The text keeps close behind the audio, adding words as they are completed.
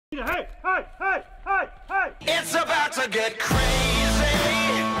Hey, hey, hey, hey, hey! It's about to get crazy.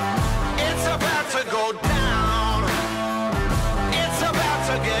 It's about to go down. It's about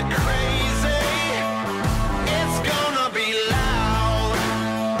to get crazy. It's gonna be loud.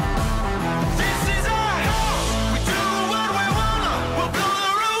 This is our house. We do what we wanna. We'll blow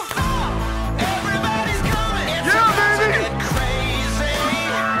the roof up. Everybody's coming. It's about to get crazy.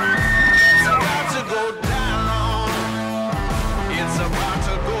 It's about to go down. It's about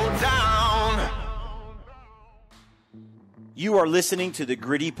to go down. You are listening to the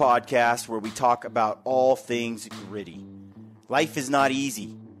Gritty Podcast, where we talk about all things gritty. Life is not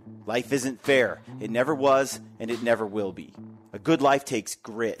easy. Life isn't fair. It never was, and it never will be. A good life takes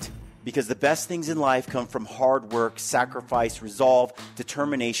grit, because the best things in life come from hard work, sacrifice, resolve,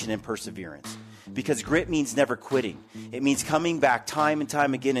 determination, and perseverance. Because grit means never quitting. It means coming back time and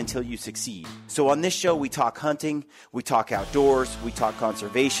time again until you succeed. So on this show, we talk hunting, we talk outdoors, we talk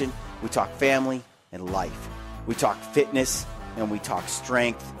conservation, we talk family and life. We talk fitness, and we talk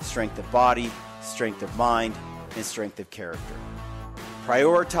strength of body, strength of mind, and strength of character.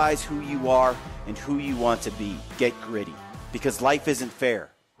 Prioritize who you are and who you want to be. Get gritty, because life isn't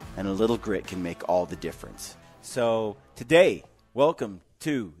fair, and a little grit can make all the difference. So today, welcome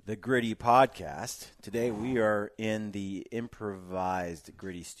to the Gritty Podcast. Today we are in the improvised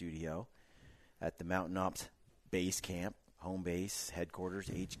Gritty studio at the Mountain Ops base camp, home base, headquarters,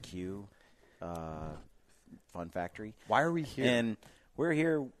 HQ, Fun Factory. Why are we here? And we're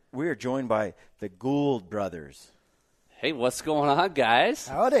here. We are joined by the Gould Brothers. Hey, what's going on, guys?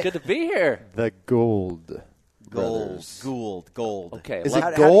 Howdy. Good to be here. The Gould Brothers. Gould. Okay. Is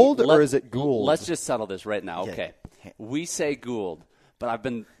let- it Gold or is it Gould? Let's just settle this right now. Okay. We say Gould, but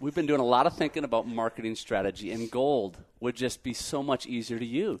we've been doing a lot of thinking about marketing strategy, and Gould would just be so much easier to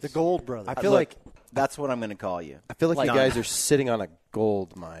use. The Gould Brothers. I feel like That's what I'm going to call you. you Like- guys are sitting on a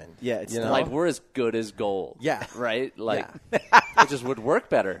gold mine. Yeah, it's you know? Like we're as good as gold. Yeah. Right? Like it just would work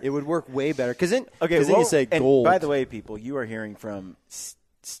better. It would work way better because then Okay, you say and gold. by the way, people, you are hearing from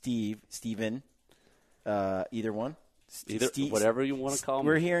Steven, either one. Whatever you want to call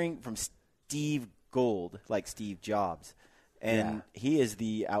We're me. hearing from Steve Gould, like Steve Jobs. And he is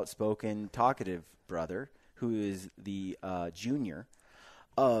the outspoken, talkative brother who is the junior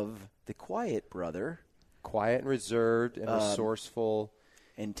of the quiet brother, quiet and reserved and resourceful,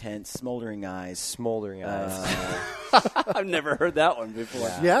 intense, smoldering eyes. smoldering eyes. I've never heard that one before.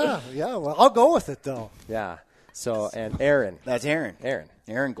 yeah. Well, I'll go with it, though. Yeah. So and Aaron. That's Aaron.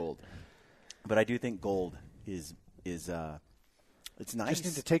 Aaron Gould. But I do think gold is it's nice. Just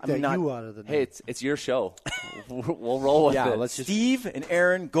need to take I mean, that "you" out of the name. Hey, it's your show. We'll roll with it. let's just Steve and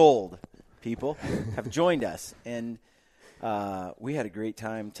Aaron Gould, people, have joined us, and we had a great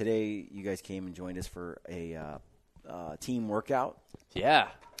time today. You guys came and joined us for a team workout. Yeah.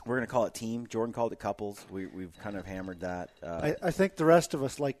 We're going to call it team. Jordan called it couples. We've kind of hammered that. I think the rest of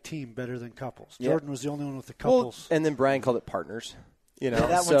us like team better than couples. Yeah. Jordan was the only one with the well, couples. and then Brian called it partners. You know,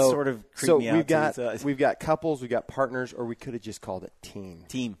 That one sort of creeped so me out, too. we've got couples, we've got partners, or we could have just called it team.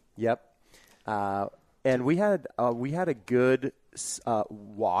 Team. Yep. And we had a good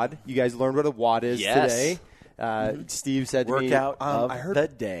WOD. You guys learned what a WOD is Yes. today. Steve said to Workout me, of I heard the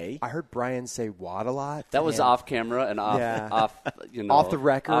day. I heard Brian say WOD a lot. That was and off camera and off off the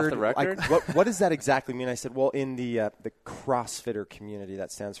record. Off the record. Like, what does that exactly mean? I said, well, in the CrossFitter community,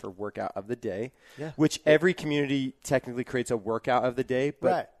 that stands for Workout of the Day, which every community technically creates a Workout of the Day,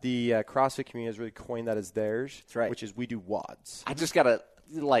 but Right. the CrossFit community has really coined that as theirs, That's right. which is we do WODs. I just gotta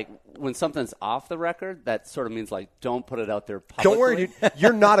when something's off the record, that sort of means don't put it out there publicly. Don't worry, dude.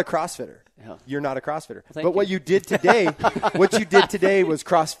 You're not a CrossFitter. Yeah. You're not a CrossFitter. Thank But what you. you did today, was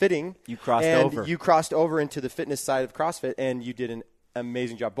CrossFitting. You crossed and over. You crossed over into the fitness side of CrossFit, and you did an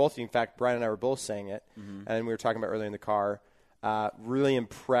amazing job. Both of you, in fact, Brian and I were both saying it, and we were talking about earlier in the car. Really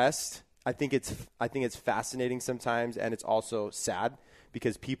impressed. I think it's fascinating sometimes, and it's also sad.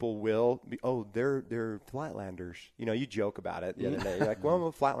 Because people will be, they're flatlanders. You know, you joke about it the other day. You're like, well, I'm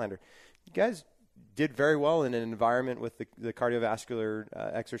a flatlander. You guys did very well in an environment with the cardiovascular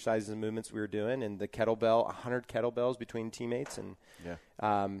exercises and movements we were doing, and the kettlebell, 100 kettlebells between teammates. And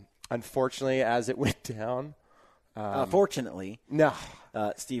unfortunately, as it went down, Fortunately, no,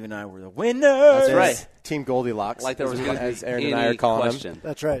 Steve and I were the winners. That's right. Team Goldilocks, Like there was going to as be Aaron any and I are calling question. him.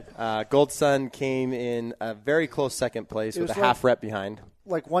 That's right. Gold Sun came in a very close second place with was a half like- rep behind.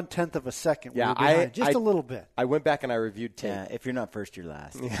 Like 1/10 of a second. Yeah, we were behind. Just I- a little bit. I went back and I reviewed tape. Yeah, if you're not first, you're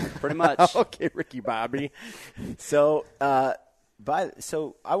last. Pretty much. Okay, Ricky Bobby. So,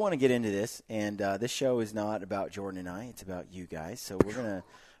 so I want to get into this, and this show is not about Jordan and I; it's about you guys. So we're gonna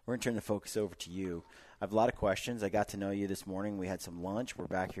turn the focus over to you. I have a lot of questions. I got to know you this morning. We had some lunch. We're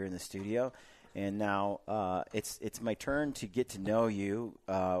back here in the studio. And now it's my turn to get to know you.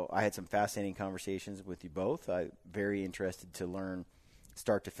 I had some fascinating conversations with you both. I'm very interested to learn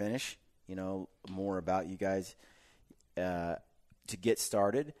start to finish, more about you guys. To get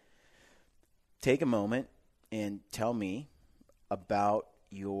started, take a moment and tell me about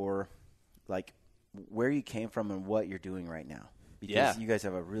your, where you came from and what you're doing right now. Because you guys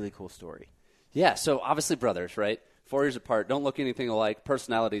have a really cool story. Yeah, so obviously brothers, right? 4 years apart, don't look anything alike.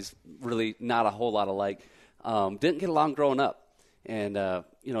 Personalities really not a whole lot alike. Didn't get along growing up. And,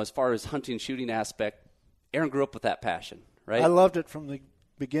 as far as hunting, shooting aspect, Aaron grew up with that passion, right? I loved it from the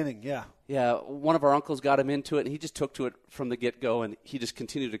beginning, yeah. Yeah, one of our uncles got him into it, and he just took to it from the get-go, and he just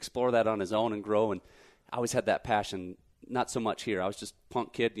continued to explore that on his own and grow. And I always had that passion, not so much here. I was just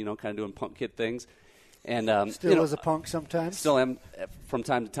punk kid, kind of doing punk kid things. And still was a punk sometimes? Still am from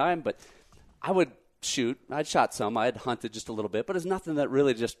time to time, but I would shoot. I'd shot some. I had hunted just a little bit, but it's nothing that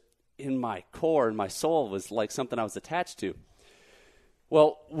really just in my core, in my soul, was like something I was attached to.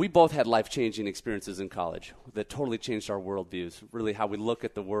 Well, we both had life-changing experiences in college that totally changed our worldviews, really how we look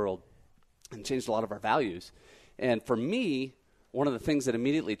at the world, and changed a lot of our values. And for me, one of the things that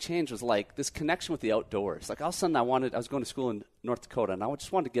immediately changed was this connection with the outdoors. All of a sudden I was going to school in North Dakota, and I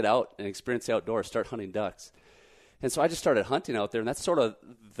just wanted to get out and experience the outdoors, start hunting ducks. And so I just started hunting out there, and that's sort of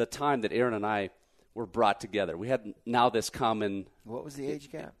the time that Aaron and I were brought together. We had now this common... What was the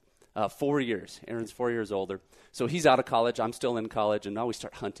age gap? 4 years. Aaron's 4 years older. So he's out of college. I'm still in college, and now we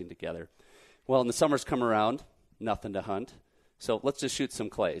start hunting together. Well, and the summers come around, nothing to hunt. So let's just shoot some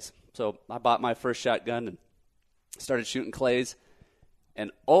clays. So I bought my first shotgun and started shooting clays.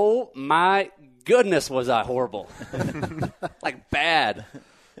 And oh my goodness, was I horrible. Bad.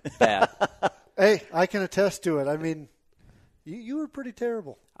 Hey, I can attest to it. I mean, you were pretty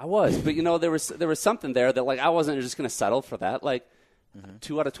terrible. I was, but there was something there that I wasn't just going to settle for that.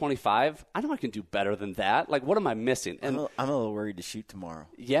 2 out of 25. I know I can do better than that. What am I missing? And I'm a little worried to shoot tomorrow.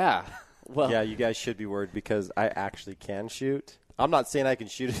 Yeah. Well, yeah, you guys should be worried because I actually can shoot. I'm not saying I can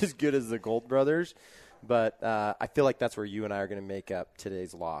shoot as good as the Gould brothers, but I feel like that's where you and I are going to make up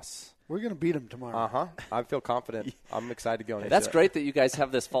today's loss. We're going to beat them tomorrow. I feel confident. I'm excited to go into That's it. great that you guys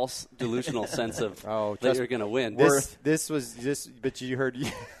have this false delusional sense of that you're going to win. But you heard.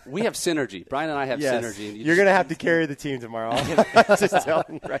 We have synergy. Brian and I have synergy. And you're going to have to carry the team tomorrow. I'm just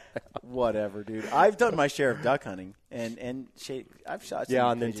telling you right now. Whatever, dude. I've done my share of duck hunting, and I've shot some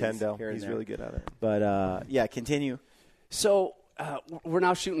on pigeons Nintendo. here and He's there. really good at it. But, continue. So we're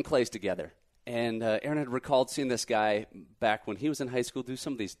now shooting clays together. And Aaron had recalled seeing this guy back when he was in high school do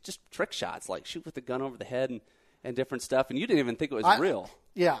some of these just trick shots, shoot with the gun over the head and different stuff. And you didn't even think it was real.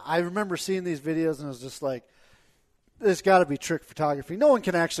 Yeah, I remember seeing these videos, and I was just like, there's got to be trick photography. No one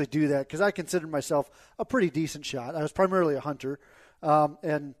can actually do that because I considered myself a pretty decent shot. I was primarily a hunter,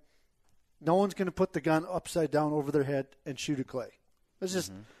 and no one's going to put the gun upside down over their head and shoot a clay. It's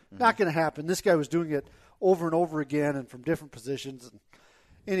just not going to happen. This guy was doing it over and over again and from different positions. And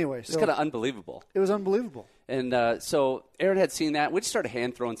anyway, it's kind of unbelievable. It was unbelievable. And so Aaron had seen that. We just started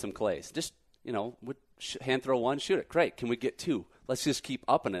hand throwing some clays. Just, would hand throw one, shoot it. Great. Can we get two? Let's just keep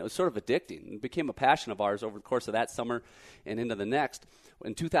upping it. It was sort of addicting. It became a passion of ours over the course of that summer and into the next.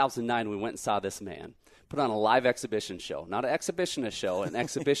 In 2009, we went and saw this man put on a live exhibition show. Not an exhibitionist show, an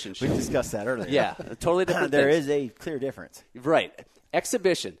exhibition show. We discussed that earlier. Yeah, totally different There things. is a clear difference. Right.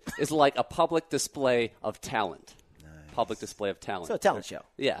 Exhibition is like a public display of talent. Public display of talent. So a talent show.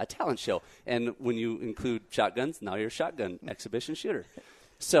 Yeah, a talent show. And when you include shotguns, now you're a shotgun exhibition shooter.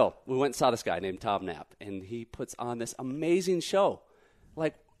 So we went and saw this guy named Tom Knapp, and he puts on this amazing show.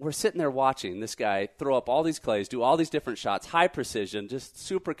 We're sitting there watching this guy throw up all these clays, do all these different shots, high precision, just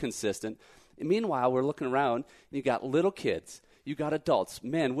super consistent. And meanwhile, we're looking around, and you got little kids, you got adults,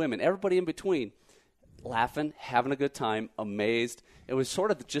 men, women, everybody in between, laughing, having a good time, amazed. It was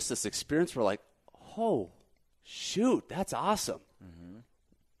sort of just this experience where oh, shoot, that's awesome. Mm-hmm.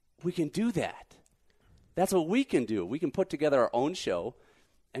 We can do that. That's what we can do. We can put together our own show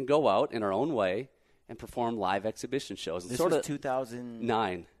and go out in our own way and perform live exhibition shows. This was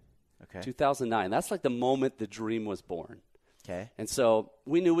 2009. Okay. 2009. That's the moment the dream was born. Okay. And so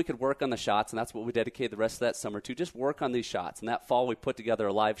we knew we could work on the shots, and that's what we dedicated the rest of that summer to, just work on these shots. And that fall, we put together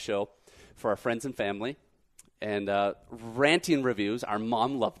a live show for our friends and family. And ranting reviews. Our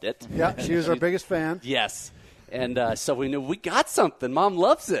mom loved it. Yeah, she was our biggest fan. Yes. And so we knew we got something. Mom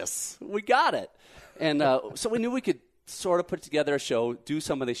loves this. We got it. And so we knew we could sort of put together a show, do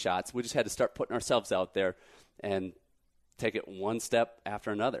some of these shots. We just had to start putting ourselves out there and take it one step after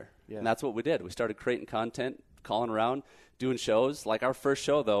another. Yeah. And that's what we did. We started creating content, calling around, doing shows. Our first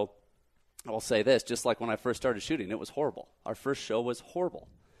show, though, I'll say this, just like when I first started shooting, it was horrible. Our first show was horrible.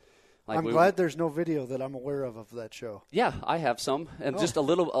 Like I'm glad there's no video that I'm aware of that show. Yeah, I have some. And just a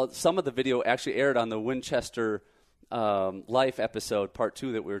little, some of the video actually aired on the Winchester Life episode, part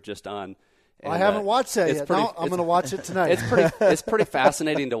 2 that we were just on. And, I haven't watched that yet. I'm going to watch it tonight. It's pretty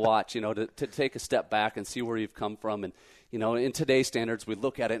fascinating to watch, to take a step back and see where you've come from. And, in today's standards, we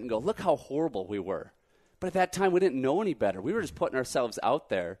look at it and go, look how horrible we were. But at that time, we didn't know any better. We were just putting ourselves out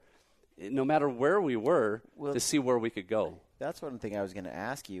there, no matter where we were, to see where we could go. That's one thing I was going to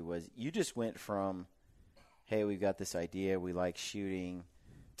ask you was you just went from, hey, we've got this idea, we like shooting,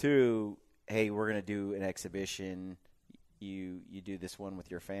 to, hey, we're going to do an exhibition. You do this one with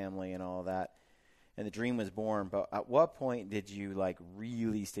your family and all that. And the dream was born. But at what point did you,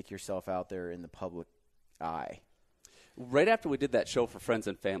 really stick yourself out there in the public eye? Right after we did that show for friends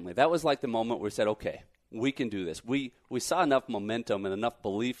and family. That was like the moment where we said, okay, we can do this. We saw enough momentum and enough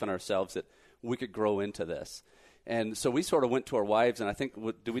belief in ourselves that we could grow into this. And so we sort of went to our wives, and I think,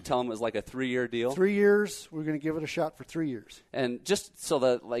 did we tell them it was like a 3-year deal? 3 years. We're going to give it a shot for 3 years. And just so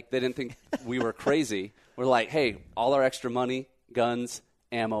that they didn't think we were crazy, we're like, hey, all our extra money, guns,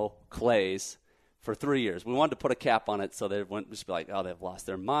 ammo, clays, for 3 years. We wanted to put a cap on it so they wouldn't just be like, oh, they've lost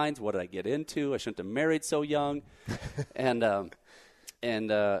their minds. What did I get into? I shouldn't have married so young. And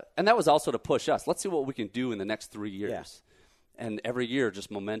that was also to push us. Let's see what we can do in the next 3 years. Yeah. And every year,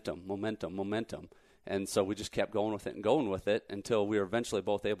 just momentum. And so we just kept going with it until we were eventually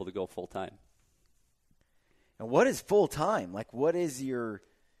both able to go full-time. And what is full-time? What is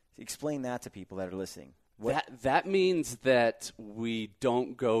explain that to people that are listening. That means that we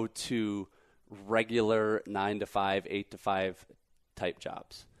don't go to regular 9 to 5, 8 to 5 type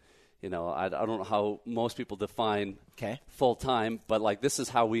jobs. I don't know how most people define full-time, but this is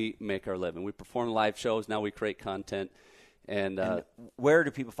how we make our living. We perform live shows. Now we create content. And where do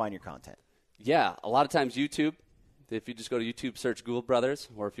people find your content? Yeah, a lot of times YouTube. If you just go to YouTube, search Gould Brothers,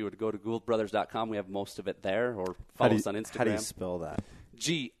 or if you were to go to gouldbrothers.com, we have most of it there, or follow us on Instagram. How do you spell that?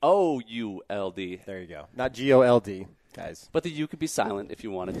 Gould. There you go. Not Gold, guys. But the U could be silent if you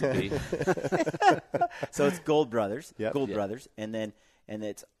want it to be. So it's Gould Brothers. Yep. Gould Brothers, and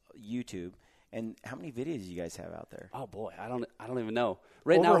it's YouTube. And how many videos do you guys have out there? Oh boy, I don't even know.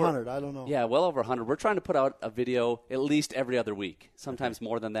 Right over 100. I don't know. Yeah, well over 100. We're trying to put out a video at least every other week. Sometimes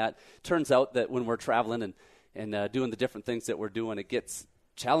more than that. Turns out that when we're traveling and doing the different things that we're doing, it gets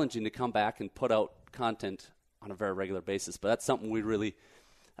challenging to come back and put out content on a very regular basis. But that's something we really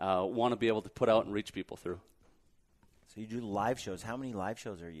want to be able to put out and reach people through. So you do live shows. How many live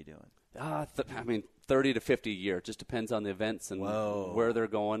shows are you doing? 30 to 50 a year. It just depends on the events and where they're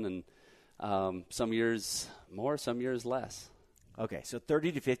going, and some years more, some years less. Okay, so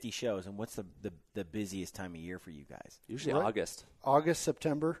 30 to 50 shows, and what's the busiest time of year for you guys? Usually August. August,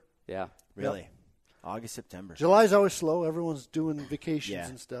 September. Yeah. Really? Yep. August, September. July's always slow. Everyone's doing vacations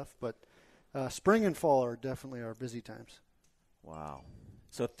and stuff, but spring and fall are definitely our busy times. Wow.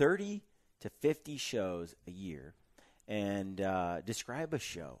 So 30 to 50 shows a year, and describe a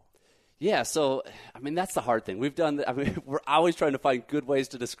show. Yeah, so, that's the hard thing. We're always trying to find good ways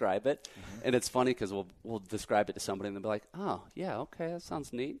to describe it, and it's funny because we'll describe it to somebody, and they'll be like, oh, yeah, okay, that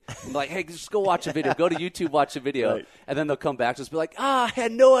sounds neat. I'm like, hey, just go watch a video. Go to YouTube, watch a video. Right. And then they'll come back and just be like, I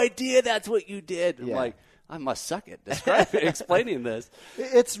had no idea that's what you did. I'm like, I must suck at explaining this.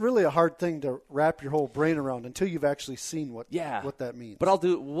 It's really a hard thing to wrap your whole brain around until you've actually seen what that means. But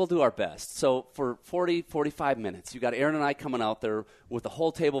we'll do our best. So for 40, 45 minutes, you got Aaron and I coming out there with a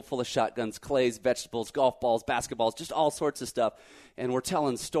whole table full of shotguns, clays, vegetables, golf balls, basketballs, just all sorts of stuff. And we're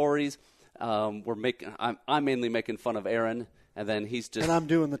telling stories. I'm mainly making fun of Aaron, and then he's just... And I'm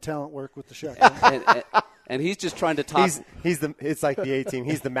doing the talent work with the shotgun. and he's just trying to talk... It's like the A-team.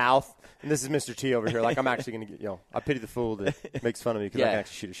 He's the mouth. And this is Mr. T over here. I'm actually going to get, I pity the fool that makes fun of me because I can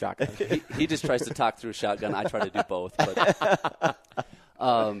actually shoot a shotgun. He just tries to talk through a shotgun. I try to do both. But,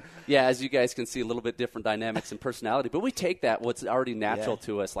 as you guys can see, a little bit different dynamics and personality. But we take that, what's already natural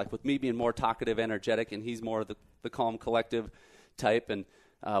to us, like with me being more talkative, energetic, and he's more the calm, collective type. And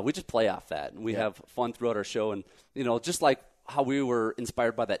we just play off that. And we have fun throughout our show. And, just like how we were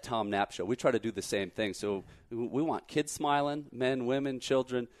inspired by that Tom Knapp show, we try to do the same thing. So we want kids smiling, men, women,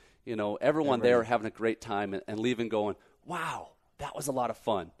 children. Everyone there having a great time and leaving going, wow, that was a lot of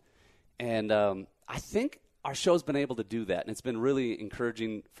fun. And I think our show's been able to do that, and it's been really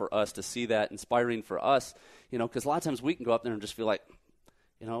encouraging for us to see that, inspiring for us, because a lot of times we can go up there and just feel like,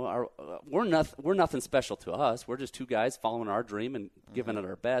 we're nothing special to us. We're just two guys following our dream and giving it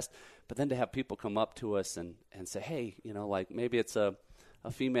our best. But then to have people come up to us and say, hey, maybe it's a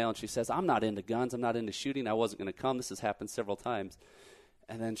female, and she says, I'm not into guns. I'm not into shooting. I wasn't going to come. This has happened several times.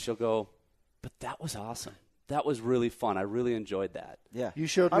 And then she'll go, But that was awesome. That was really fun. I really enjoyed that. Yeah. You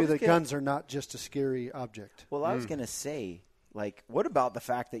showed me that guns are not just a scary object. Well, I was going to say, like, what about the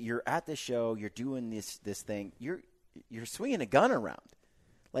fact that you're at the show, you're doing this thing, you're swinging a gun around?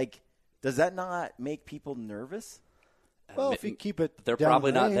 Like, does that not make people nervous? Well, if you keep it they're down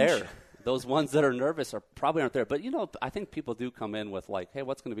probably not range. there. Those ones that are nervous are probably aren't there. But, I think people do come in with, like, hey,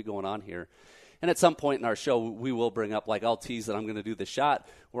 what's going to be going on here? And at some point in our show, we will bring up, like, I'll tease that I'm going to do the shot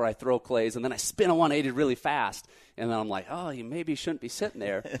where I throw clays and then I spin a 180 really fast. And then I'm like, oh, you maybe shouldn't be sitting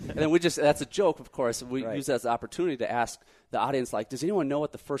there. And then that's a joke, of course. We use that as an opportunity to ask the audience, like, does anyone know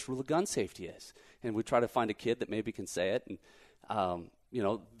what the first rule of gun safety is? And we try to find a kid that maybe can say it. And,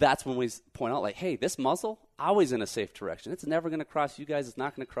 that's when we point out, like, hey, this muzzle, always in a safe direction. It's never going to cross you guys. It's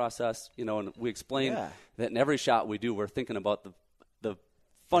not going to cross us. And we explain that in every shot we do, we're thinking about the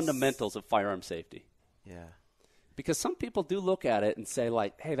fundamentals of firearm safety. Yeah. Because some people do look at it and say,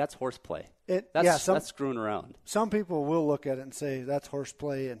 like, hey, that's horseplay. That's screwing around. Some people will look at it and say that's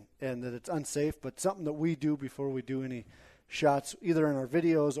horseplay and that it's unsafe, but something that we do before we do any shots, either in our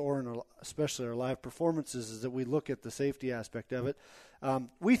videos or especially our live performances, is that we look at the safety aspect of it.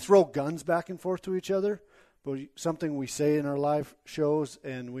 We throw guns back and forth to each other, but something we say in our live shows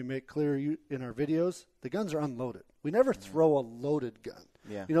and we make clear in our videos, the guns are unloaded. We never throw a loaded gun.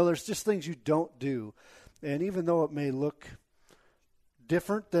 Yeah. There's just things you don't do. And even though it may look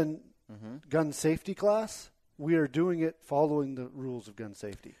different than gun safety class, we are doing it following the rules of gun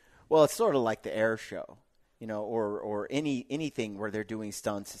safety. Well, it's sort of like the air show, or anything where they're doing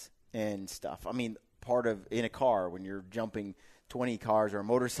stunts and stuff. I mean, part of in a car when you're jumping 20 cars or a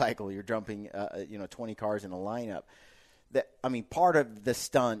motorcycle, you're jumping 20 cars in a lineup. Part of the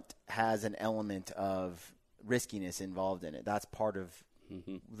stunt has an element of riskiness involved in it. That's part of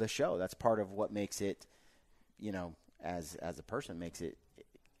the show. That's part of what makes it, as a person, makes it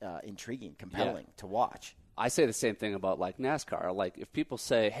intriguing, compelling to watch. I say the same thing about, like, NASCAR. Like, if people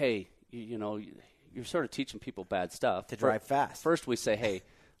say, hey, you're sort of teaching people bad stuff. To drive fast. First we say, hey,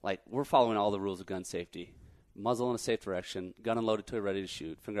 like, we're following all the rules of gun safety. Muzzle in a safe direction, gun unloaded till you're ready to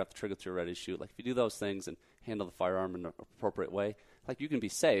shoot, finger off the trigger till you're ready to shoot. Like, if you do those things and handle the firearm in an appropriate way, like, you can be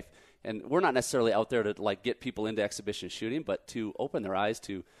safe. And we're not necessarily out there to, like, get people into exhibition shooting, but to open their eyes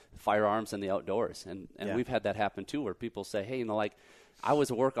to firearms and the outdoors. And we've had that happen, too, where people say, hey, like, I was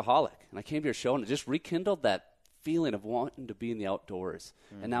a workaholic, and I came to your show, and it just rekindled that feeling of wanting to be in the outdoors.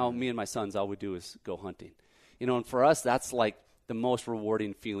 And now me and my sons, all we do is go hunting. And for us, that's, like, the most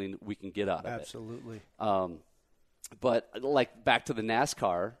rewarding feeling we can get out of it. Absolutely. But, like, back to the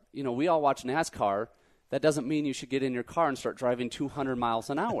NASCAR, we all watch NASCAR. That doesn't mean you should get in your car and start driving 200 miles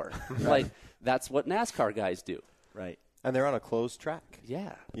an hour. Like, that's what NASCAR guys do. Right. And they're on a closed track.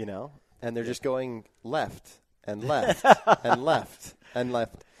 Yeah. And they're just going left and left and left and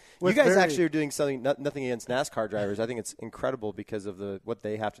left. You guys actually are doing something, nothing against NASCAR drivers. I think it's incredible because of what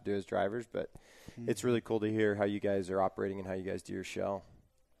they have to do as drivers, but it's really cool to hear how you guys are operating and how you guys do your show.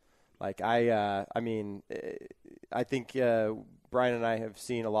 Like, I think Brian and I have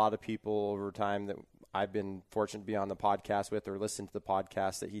seen a lot of people over time that I've been fortunate to be on the podcast with or listen to the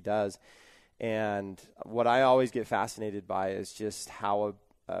podcast that he does. And what I always get fascinated by is just how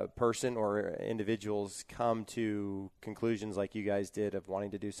a person or individuals come to conclusions like you guys did of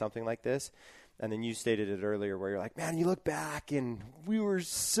wanting to do something like this. And then you stated it earlier where you're like, man, you look back and we were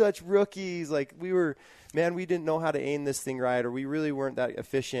such rookies. Like, we didn't know how to aim this thing right, or we really weren't that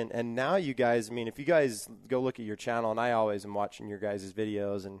efficient. And now you guys, if you guys go look at your channel, and I always am watching your guys'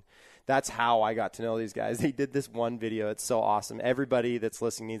 videos, and that's how I got to know these guys. They did this one video. It's so awesome. Everybody that's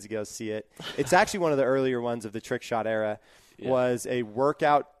listening needs to go see it. It's actually one of the earlier ones of the trick shot era. Was a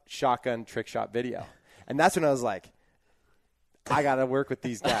workout shotgun trick shot video. And that's when I was like, I got to work with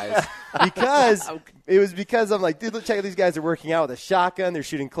these guys. Because I'm like, dude, check out, these guys are working out with a shotgun. They're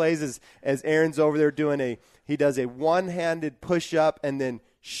shooting clays as Aaron's over there he does a one-handed push-up and then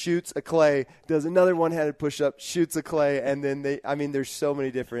shoots a clay, does another one-handed push-up, shoots a clay, and then there's so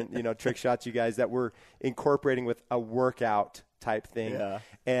many different, trick shots, you guys, that we're incorporating with a workout type thing. Yeah.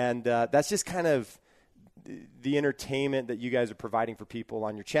 And that's just kind of the entertainment that you guys are providing for people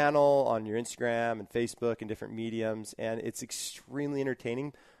on your channel, on your Instagram and Facebook and different mediums, and it's extremely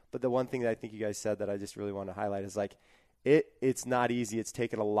entertaining. But the one thing that I think you guys said that I just really want to highlight is, like, it's not easy. It's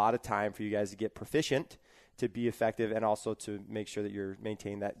taken a lot of time for you guys to get proficient, to be effective, and also to make sure that you're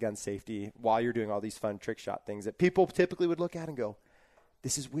maintaining that gun safety while you're doing all these fun trick shot things that people typically would look at and go,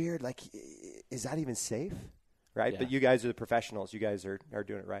 this is weird. Like, is that even safe? Right? Yeah. But you guys are the professionals. You guys are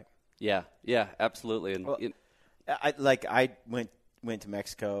doing it right. Yeah, absolutely. And I went to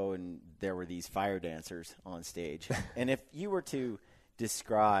Mexico, and there were these fire dancers on stage. And if you were to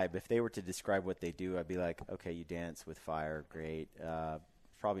describe, if they were to describe what they do, I'd be like, okay, you dance with fire, great.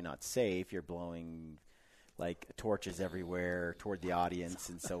 Probably not safe. You're blowing like torches everywhere toward the audience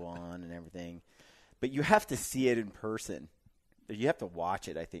and so on and everything. But you have to see it in person. You have to watch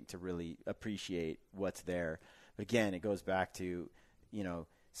it, I think, to really appreciate what's there. But again, it goes back to, you know,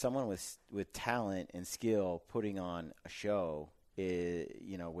 someone with talent and skill putting on a show,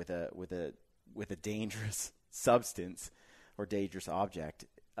 you know, with a dangerous substance or dangerous object.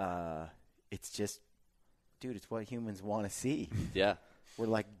 It's just, dude, it's what humans want to see. Yeah. We're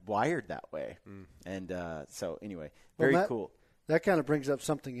like wired that way. And so anyway, very cool. That kind of brings up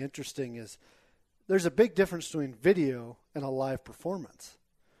something interesting is there's a big difference between video and a live performance.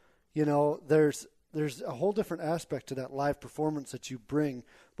 You know, there's a whole different aspect to that live performance that you bring,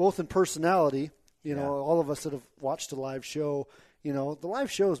 both in personality. You know, all of us that have watched a live show, you know, the live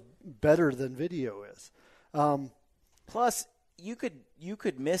show is better than video is. Plus, you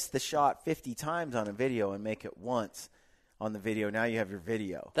could miss the shot 50 times on a video and make it once on the video. Now you have your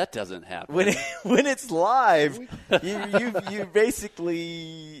video. That doesn't happen. When it's live, you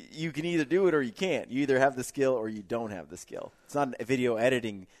basically, you can either do it or you can't. You either have the skill or you don't have the skill. It's not a video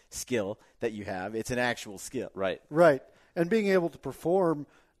editing skill that you have. It's an actual skill. Right. Right. And being able to perform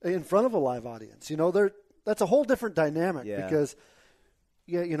in front of a live audience, you know, that's a whole different dynamic because,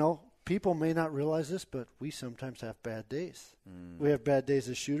 you know, people may not realize this, but we sometimes have bad days. We have bad days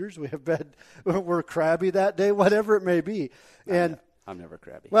as shooters. We're crabby that day, whatever it may be. And I'm never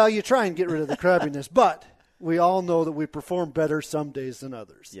crabby. Well, you try and get rid of the crabbiness, but we all know that we perform better some days than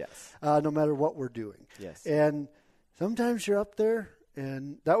others. Yes. No matter what we're doing. Yes. And sometimes you're up there,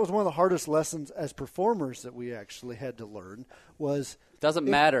 and that was one of the hardest lessons as performers that we actually had to learn was Doesn't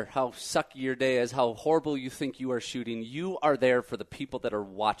matter how sucky your day is, how horrible you think you are shooting. You are there for the people that are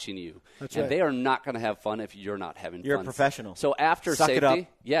watching you. That's and right. they are not going to have fun if you're not having You're fun. a professional. So after Suck it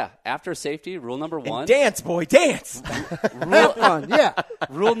safety, up. After safety, rule number one. And dance, boy, dance. have fun. Yeah.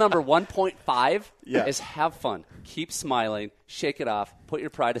 Rule number 1.5 Yeah. is have fun. Keep smiling. Shake it off. Put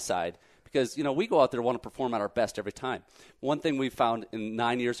your pride aside. Because, you know, we go out there and want to perform at our best every time. One thing we've found in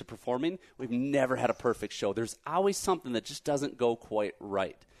 9 years of performing, we've never had a perfect show. There's always something that just doesn't go quite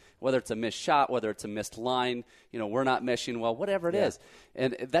right. Whether it's a missed shot, whether it's a missed line, you know, we're not meshing well, whatever it is.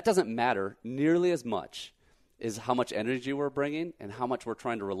 And that doesn't matter nearly as much as how much energy we're bringing and how much we're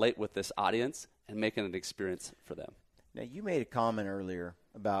trying to relate with this audience and making an experience for them. Now, you made a comment earlier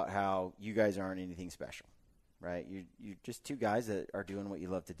about how you guys aren't anything special, right? You're just two guys that are doing what you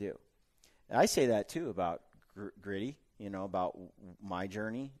love to do. And I say that, too, about Gritty, you know, about my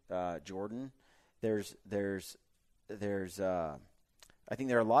journey, Jordan. I think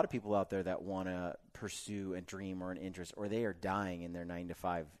there are a lot of people out there that want to pursue a dream or an interest, or they are dying in their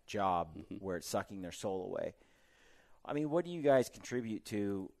 9-to-5 job where it's sucking their soul away. I mean, what do you guys contribute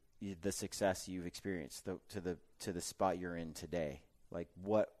to the success you've experienced, to the spot you're in today? Like,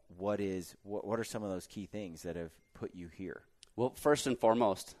 what are some of those key things that have put you here? Well, first and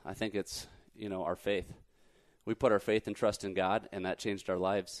foremost, I think it's, you know, our faith. We put our faith and trust in God, and that changed our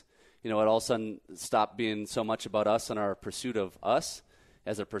lives. You know, it all of a sudden stopped being so much about us and our pursuit of us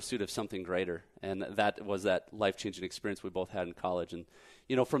as a pursuit of something greater. And that was that life-changing experience we both had in college. And,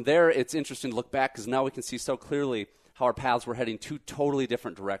 you know, from there, it's interesting to look back because now we can see so clearly how our paths were heading two totally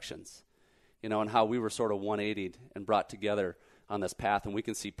different directions, you know, and how we were sort of 180'd and brought together on this path. And we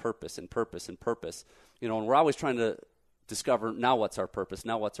can see purpose and purpose and purpose, you know, and we're always trying to discover now what's our purpose,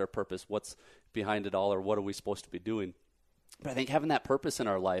 what's behind it all, or what are we supposed to be doing. But I think having that purpose in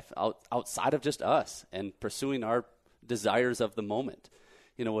our life outside of just us and pursuing our desires of the moment,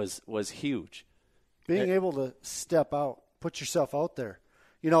 you know, was huge. Being able to step out, put yourself out there.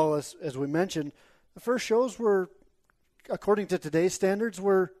 You know, as we mentioned, the first shows were, according to today's standards,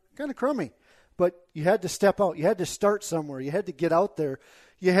 were kind of crummy. But you had to step out. You had to start somewhere. You had to get out there.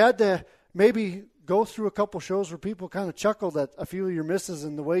 You had to maybe go through a couple shows where people kind of chuckled at a few of your misses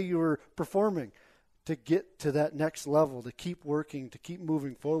and the way you were performing to get to that next level, to keep working, to keep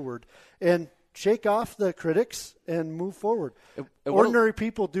moving forward, and shake off the critics and move forward. Ordinary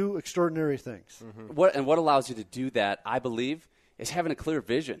people do extraordinary things. Mm-hmm. What allows you to do that, I believe, is having a clear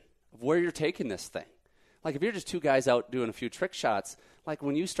vision of where you're taking this thing. Like if you're just two guys out doing a few trick shots, like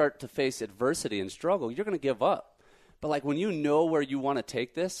when you start to face adversity and struggle, you're going to give up. But like when you know where you want to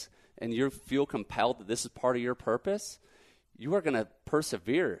take this and you feel compelled that this is part of your purpose, you are going to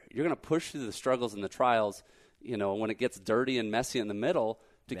persevere. You're going to push through the struggles and the trials, you know, when it gets dirty and messy in the middle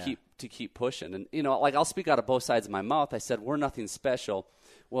to keep pushing. And, you know, like I'll speak out of both sides of my mouth. I said, we're nothing special.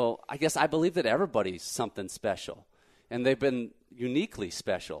 Well, I guess I believe that everybody's something special. And they've been uniquely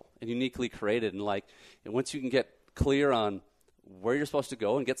special and uniquely created. And like, and once you can get clear on where you're supposed to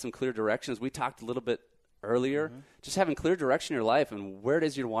go and get some clear directions. We talked a little bit earlier, just having clear direction in your life and where it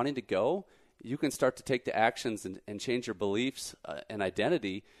is you're wanting to go, you can start to take the actions and change your beliefs and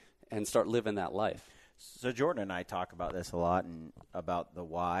identity and start living that life. So Jordan and I talk about this a lot, and about the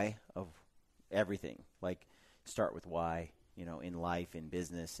why of everything. Like, start with why, in life, in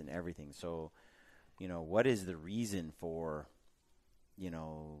business, and everything. So, what is the reason for,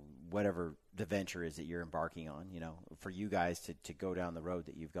 whatever the venture is that you're embarking on, for you guys to go down the road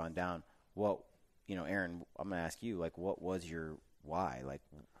that you've gone down? What, Aaron, I'm going to ask you, like, what was your why? Like,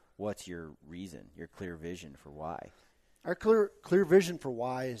 what's your reason, your clear vision for why? Our clear vision for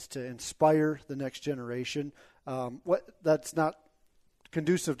why is to inspire the next generation. That's not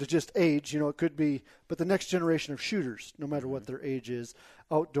conducive to just age, it could be, but the next generation of shooters, no matter what their age is,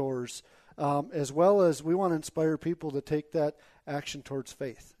 outdoors, as well as we want to inspire people to take that action towards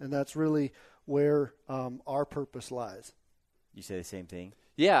faith. And that's really where our purpose lies. You say the same thing?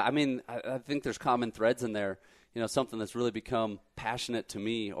 Yeah, I mean, I think there's common threads in there. Something that's really become passionate to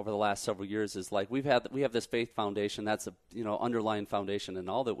me over the last several years is like we have this faith foundation. That's a underlying foundation in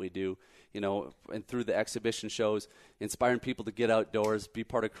all that we do. And through the exhibition shows, inspiring people to get outdoors, be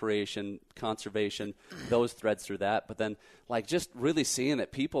part of creation, conservation, those threads through that. But then, like, just really seeing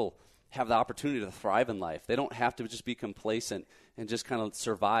that people have the opportunity to thrive in life. They don't have to just be complacent and just kind of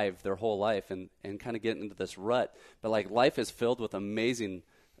survive their whole life and kind of get into this rut. But like, life is filled with amazing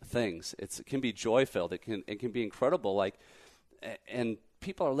things. It can be joy filled. It can be incredible. Like, and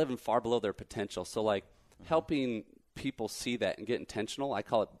people are living far below their potential. So like, helping people see that and get intentional. I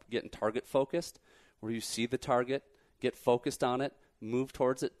call it getting target focused, where you see the target, get focused on it, move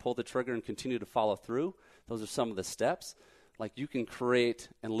towards it, pull the trigger, and continue to follow through. Those are some of the steps. Like, you can create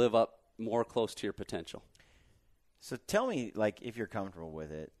and live up more close to your potential. So tell me, like, if you're comfortable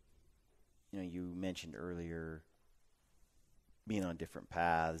with it. You mentioned earlier being on different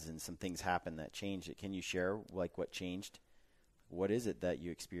paths and some things happened that changed it. Can you share, like, what changed? What is it that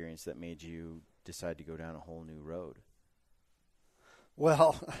you experienced that made you decide to go down a whole new road?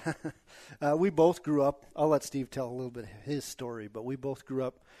 Well, we both grew up. I'll let Steve tell a little bit of his story, but we both grew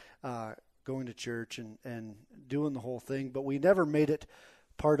up going to church and doing the whole thing, but we never made it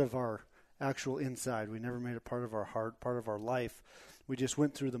part of our actual inside. We never made it part of our heart, part of our life. We just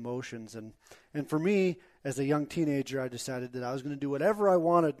went through the motions. And for me, as a young teenager, I decided that I was going to do whatever I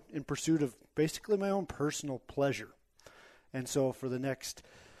wanted in pursuit of basically my own personal pleasure. And so for the next,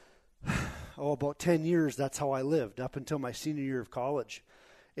 about 10 years, that's how I lived up until my senior year of college.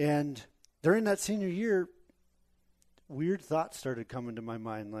 And during that senior year, weird thoughts started coming to my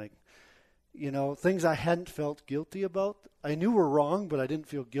mind, like, things I hadn't felt guilty about. I knew were wrong, but I didn't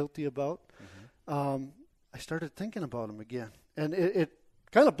feel guilty about. I started thinking about them again. And it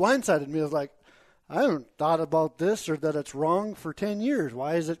kind of blindsided me. I was like, I haven't thought about this or that it's wrong for 10 years.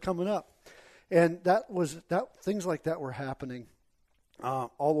 Why is it coming up? And things like that were happening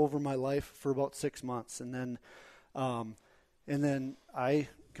all over my life for about 6 months. And then I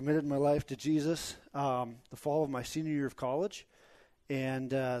committed my life to Jesus the fall of my senior year of college.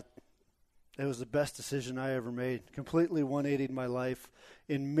 And it was the best decision I ever made. Completely 180'd my life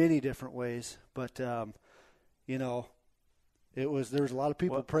in many different ways. But, there was a lot of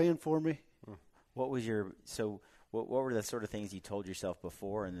people praying for me. What were the sort of things you told yourself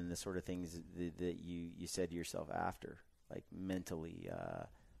before, and then the sort of things that you said to yourself after, like mentally,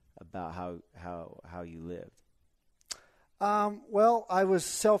 about how you lived? Well, I was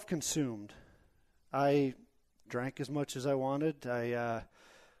self-consumed. I drank as much as I wanted. I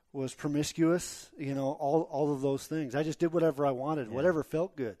was promiscuous, all of those things. I just did whatever I wanted, whatever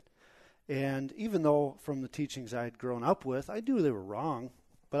felt good. And even though from the teachings I had grown up with, I knew they were wrong,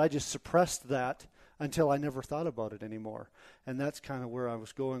 but I just suppressed that until I never thought about it anymore. And that's kind of where I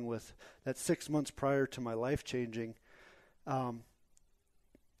was going with that. 6 months prior to my life changing,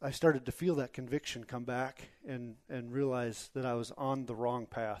 I started to feel that conviction come back and realize that I was on the wrong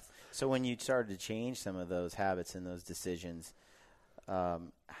path. So when you started to change some of those habits and those decisions, how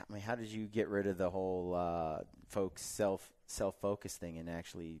did you get rid of the whole self-focus thing and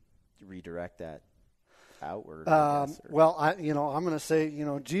actually redirect that outward? Well, I'm going to say,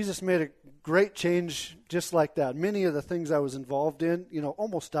 Jesus made a great change just like that. Many of the things I was involved in,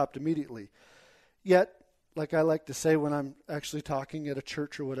 almost stopped immediately. Yet, like I like to say when I'm actually talking at a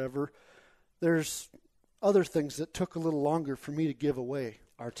church or whatever, there's other things that took a little longer for me to give away.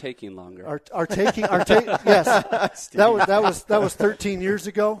 Are taking longer. Yes. That was 13 years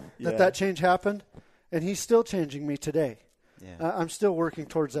ago that change happened, and he's still changing me today. Yeah. I'm still working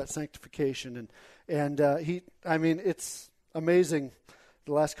towards that sanctification, and it's amazing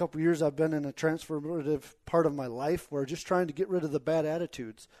the last couple of years I've been in a transformative part of my life where just trying to get rid of the bad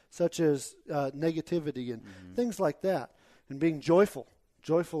attitudes, such as negativity and things like that, and being joyful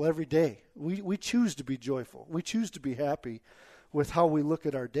every day. We choose to be joyful. We choose to be happy with how we look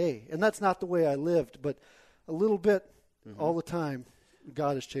at our day. And that's not the way I lived, but a little bit all the time,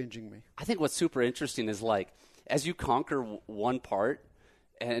 God is changing me. I think what's super interesting is, like, as you conquer one part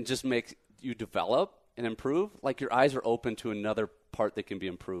and it just makes you develop and improve, like, your eyes are open to another part that can be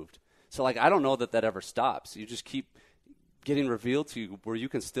improved. So, like, I don't know that ever stops. You just keep getting revealed to you where you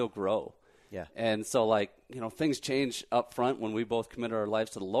can still grow. Yeah. And so, like, things change up front when we both committed our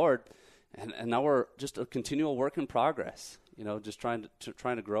lives to the Lord, and now we're just a continual work in progress, just trying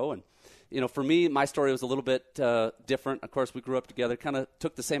to grow. And, for me, my story was a little bit different. Of course, we grew up together, kind of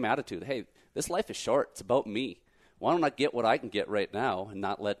took the same attitude. Hey, this life is short. It's about me. Why don't I get what I can get right now and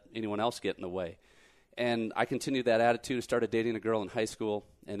not let anyone else get in the way? And I continued that attitude. I started dating a girl in high school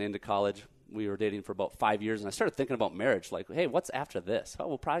and into college. We were dating for about 5 years, and I started thinking about marriage. Like, hey, what's after this? Oh,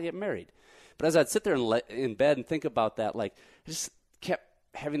 we'll probably get married. But as I'd sit there in bed and think about that, like, I just kept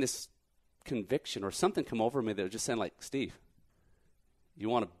having this conviction or something come over me that was just saying, like, Steve, you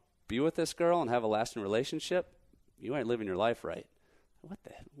want to be with this girl and have a lasting relationship? You ain't living your life right.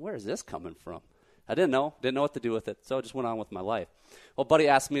 Where is this coming from? I didn't know what to do with it, so I just went on with my life. Well, buddy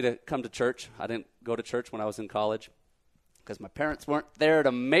asked me to come to church. I didn't go to church when I was in college because my parents weren't there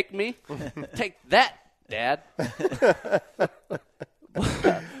to make me. Take that, Dad.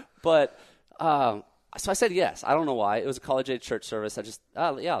 But so I said yes. I don't know why. It was a college-age church service. I just,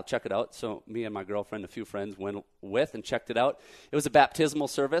 I'll check it out. So me and my girlfriend, a few friends, went with and checked it out. It was a baptismal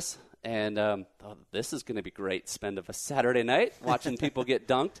service, and this is going to be great. Spend a Saturday night watching people get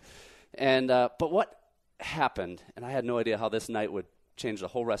dunked. And but what happened, and I had no idea how this night would change the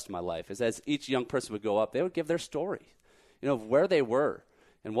whole rest of my life, is as each young person would go up, they would give their story, of where they were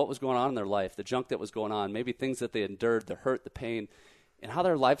and what was going on in their life, the junk that was going on, maybe things that they endured, the hurt, the pain, and how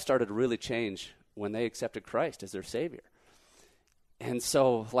their life started to really change when they accepted Christ as their Savior. And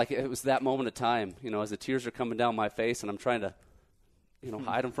so, like, it was that moment of time, as the tears are coming down my face, and I'm trying to,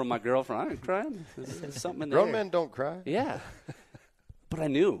 hide them from my girlfriend. I ain't crying. There's something in there. Grown men don't cry. Yeah. But I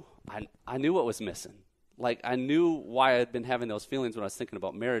knew. I knew what was missing. Like, I knew why I had been having those feelings when I was thinking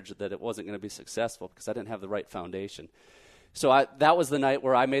about marriage, that it wasn't going to be successful because I didn't have the right foundation. So that was the night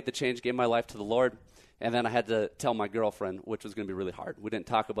where I made the change, gave my life to the Lord, and then I had to tell my girlfriend, which was going to be really hard. We didn't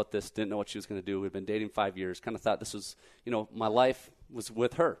talk about this, didn't know what she was going to do. We'd been dating 5 years, kind of thought this was, my life was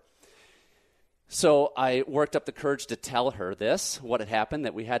with her. So I worked up the courage to tell her this, what had happened,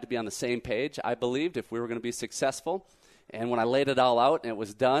 that we had to be on the same page, I believed, if we were going to be successful. And when I laid it all out and it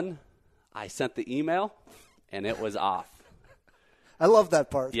was done, I sent the email, and it was off. I love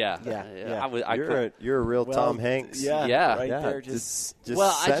that part. Yeah. You're a real Tom Hanks. Yeah. Right Yeah, there. just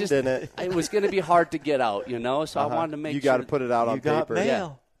sending it. It was going to be hard to get out, so I wanted to make you sure. You got to put it out on got paper.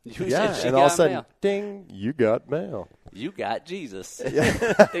 mail. Yeah, She and all of a got sudden, mail. ding, you got mail. You got Jesus.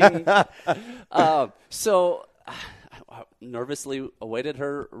 Ding. So I nervously awaited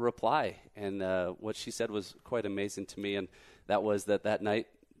her reply, and what she said was quite amazing to me, and that was that night,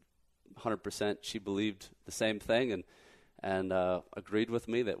 100% she believed the same thing and agreed with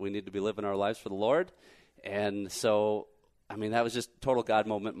me that we need to be living our lives for the Lord. And so, that was just a total God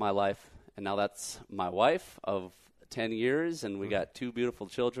moment in my life, and now that's my wife of 10 years, and we got 2 beautiful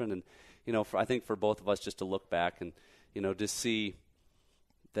children, and I think for both of us just to look back and just see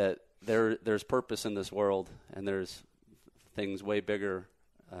that there's purpose in this world, and there's things way bigger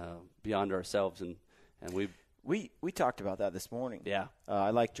beyond ourselves, and We talked about that this morning. Yeah.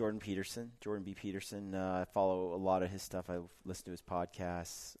 I like Jordan B. Peterson. I follow a lot of his stuff. I listen to his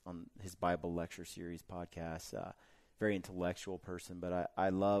podcasts, on his Bible lecture series podcast. Very intellectual person, but I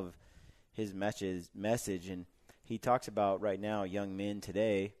love his message. And he talks about right now young men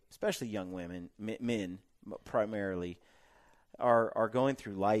today, especially young women, men primarily, are going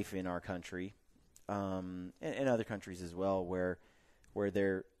through life in our country, and other countries as well, where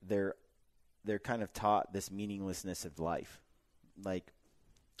they're kind of taught this meaninglessness of life. Like,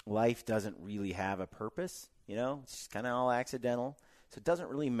 life doesn't really have a purpose, it's just kind of all accidental. So it doesn't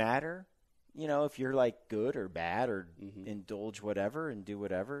really matter, if you're like good or bad or indulge whatever and do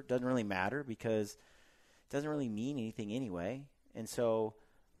whatever. It doesn't really matter because it doesn't really mean anything anyway. And so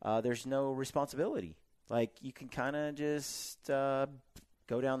there's no responsibility. Like, you can kind of just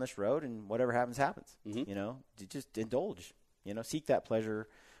go down this road and whatever happens, happens. Just indulge, seek that pleasure,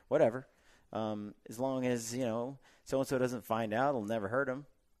 whatever. As long as, so-and-so doesn't find out, it'll never hurt them.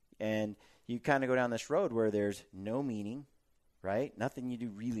 And you kind of go down this road where there's no meaning, right? Nothing you do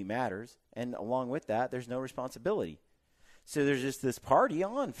really matters. And along with that, there's no responsibility. So there's just this party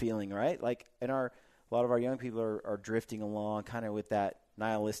on feeling, right? Like, and a lot of our young people are drifting along kind of with that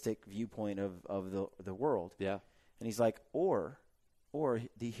nihilistic viewpoint of the world. Yeah. And he's like,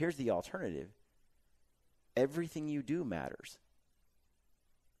 here's the alternative. Everything you do matters.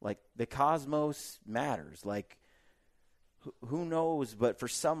 Like, the cosmos matters. Like, who knows? But for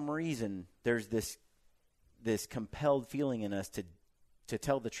some reason, there's this compelled feeling in us to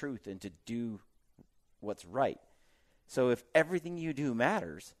tell the truth and to do what's right. So if everything you do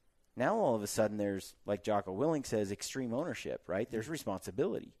matters, now all of a sudden there's, like Jocko Willink says, extreme ownership, right? There's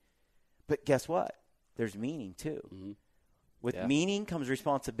responsibility. But guess what? There's meaning too. Mm-hmm. With meaning comes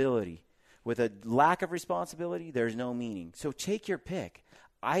responsibility. With a lack of responsibility, there's no meaning. So take your pick.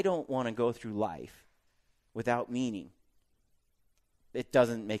 I don't want to go through life without meaning. It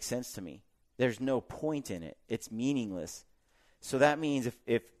doesn't make sense to me. There's no point in it. It's meaningless. So that means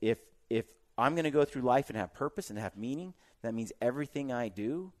if I'm going to go through life and have purpose and have meaning, that means everything I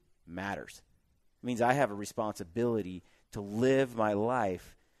do matters. It means I have a responsibility to live my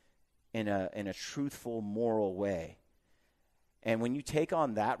life in a truthful, moral way. And when you take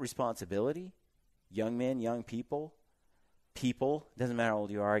on that responsibility, young men, young people, doesn't matter how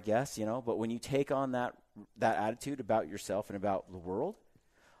old you are, I guess, but when you take on that attitude about yourself and about the world,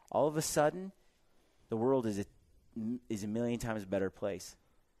 all of a sudden, the world is a million times a better place.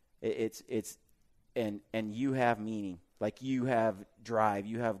 And you have meaning. Like, you have drive,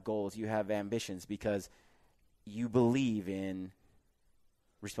 you have goals, you have ambitions because you believe in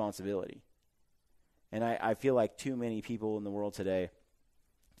responsibility. And I feel like too many people in the world today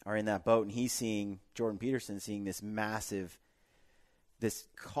are in that boat, and Jordan Peterson seeing this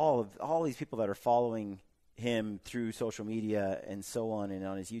call of all these people that are following him through social media and so on and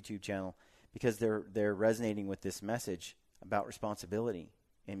on his YouTube channel because they're resonating with this message about responsibility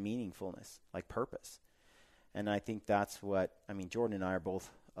and meaningfulness, like purpose. And I think that's Jordan and I are both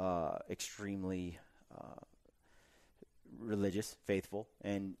extremely religious, faithful,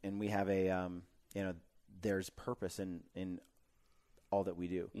 and we have there's purpose in all that we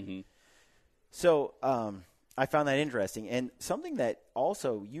do. Mm-hmm. So I found that interesting. And something that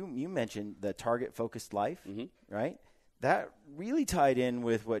also you mentioned, the target-focused life, mm-hmm. right? That really tied in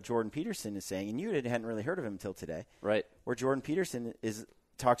with what Jordan Peterson is saying, and you hadn't really heard of him until today. Right. Where Jordan Peterson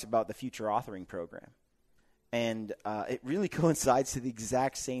talks about the future authoring program. And it really coincides to the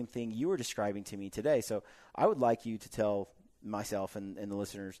exact same thing you were describing to me today. So I would like you to tell myself and the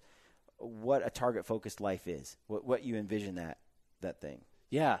listeners what a target-focused life is, what you envision that thing.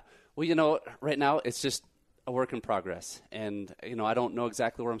 Yeah. Well, right now it's just a work in progress. And, I don't know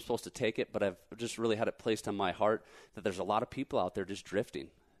exactly where I'm supposed to take it, but I've just really had it placed on my heart that there's a lot of people out there just drifting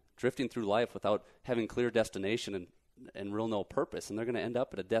through life without having clear destination and real no purpose. And they're going to end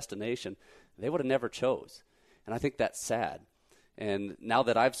up at a destination they would have never chose. And I think that's sad. And now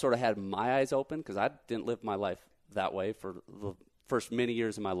that I've sort of had my eyes open, because I didn't live my life that way for the first many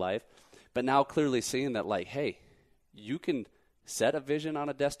years of my life, but now clearly seeing that, like, hey, you can set a vision on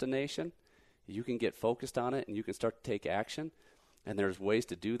a destination, you can get focused on it, and you can start to take action. And there's ways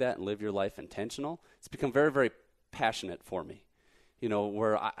to do that and live your life intentional. It's become very, very passionate for me,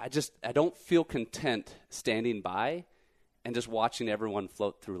 where I don't feel content standing by and just watching everyone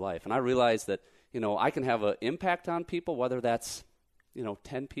float through life. And I realize that, I can have an impact on people, whether that's,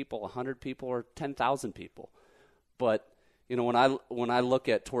 10 people, 100 people, or 10,000 people. But, when I look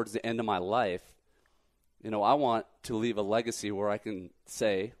at towards the end of my life, I want to leave a legacy where I can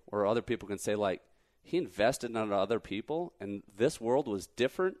say, or other people can say, like, he invested in other people, and this world was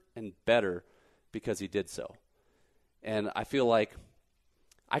different and better because he did so. And I feel like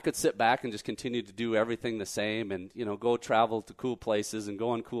I could sit back and just continue to do everything the same and, go travel to cool places and go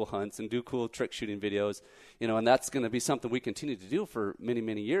on cool hunts and do cool trick shooting videos, and that's going to be something we continue to do for many,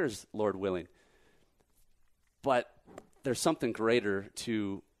 many years, Lord willing. But there's something greater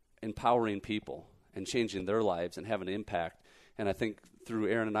to empowering people and changing their lives and having an impact. And I think through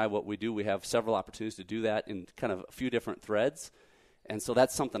Aaron and I, what we do, we have several opportunities to do that in kind of a few different threads. And so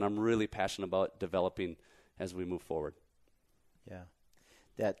that's something I'm really passionate about developing as we move forward. Yeah.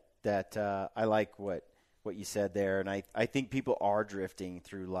 That I like what you said there, and I think people are drifting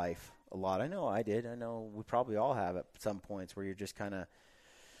through life a lot. I know I did. I know we probably all have at some points where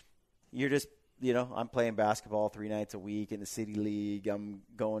I'm playing basketball 3 nights a week in the city league. I'm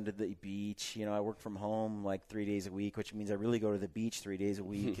going to the beach. I work from home like 3 days a week, which means I really go to the beach 3 days a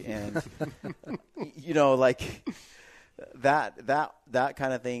week. And like that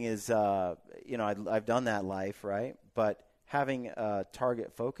kind of thing is I've done that life, right? But having a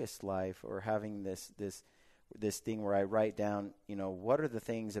target-focused life, or having this thing where I write down, what are the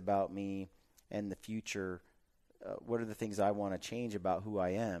things about me and the future what are the things I want to change about who I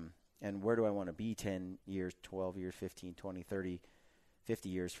am, and where do I want to be 10 years, 12 years, 15, 20, 30, 50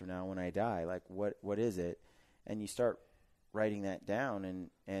 years from now when I die? Like, what is it? And you start writing that down,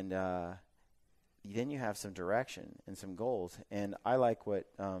 and then you have some direction and some goals. And I like what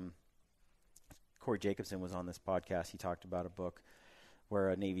Corey Jacobson was on this podcast. He talked about a book where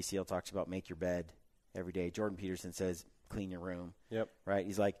a Navy SEAL talks about make your bed every day. Jordan Peterson says clean your room. Yep. Right?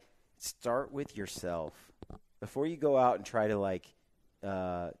 He's like, start with yourself. Before you go out and try to,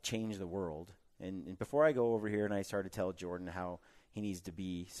 change the world. And before I go over here and I start to tell Jordan how he needs to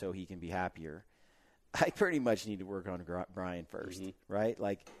be so he can be happier, I pretty much need to work on Brian first, right?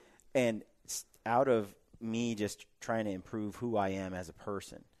 Like, and out of me just trying to improve who I am as a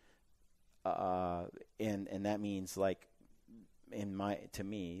person, and that means like to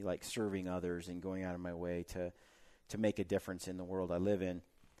me like serving others and going out of my way to make a difference in the world I live in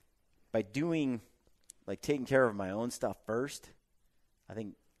by doing like taking care of my own stuff first. I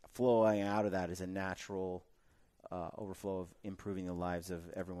think flowing out of that is a natural overflow of improving the lives of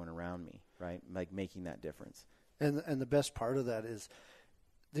everyone around me, right? Like making that difference. And the best part of that is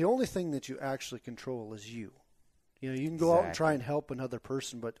the only thing that you actually control is you. You know, you can go out and try and help another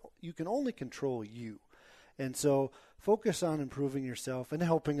person, but you can only control you. And so focus on improving yourself and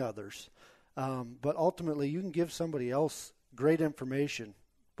helping others. But ultimately, you can give somebody else great information,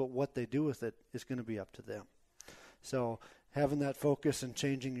 but what they do with it is going to be up to them. So having that focus and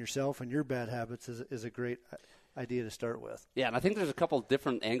changing yourself and your bad habits is a great idea to start with. Yeah, and I think there's a couple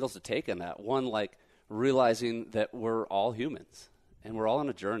different angles to take on that. One, like realizing that we're all humans and we're all on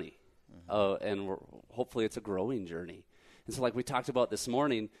a journey, and hopefully it's a growing journey. And so like we talked about this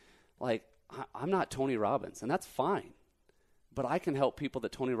morning, like I'm not Tony Robbins, and that's fine, but I can help people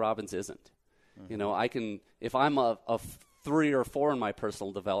that Tony Robbins isn't. You know, I can, if I'm a 3 or 4 in my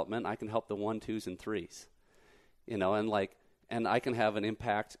personal development, I can help the 1, 2s, and 3s. You know, and I can have an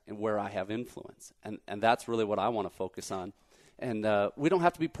impact in where I have influence. And that's really what I want to focus on. And we don't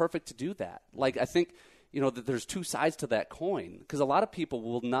have to be perfect to do that. Like, I think, you know, that there's two sides to that coin. Because a lot of people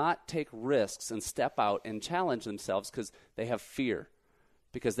will not take risks and step out and challenge themselves because they have fear.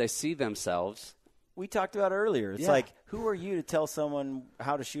 Because they see themselves. We talked about earlier. It's like, who are you to tell someone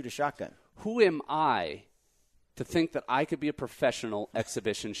how to shoot a shotgun? Who am I to think that I could be a professional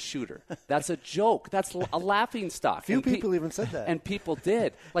exhibition shooter? That's a joke. That's a laughing stock. Few people even said that. And people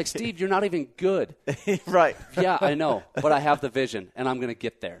did. Like, Steve, you're not even good. Right. Yeah, I know. But I have the vision, and I'm going to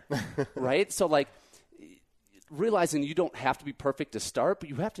get there. Right? So, like, realizing you don't have to be perfect to start, but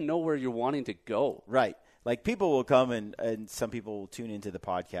you have to know where you're wanting to go. Right. Like, people will come and some people will tune into the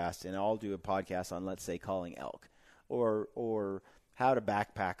podcast, and I'll do a podcast on, let's say, calling elk or how to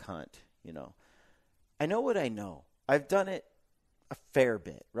backpack hunt, you know. I know what I know. I've done it a fair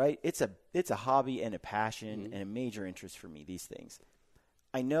bit, right? It's a hobby and a passion and a major interest for me, these things.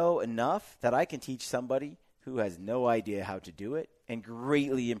 I know enough that I can teach somebody who has no idea how to do it and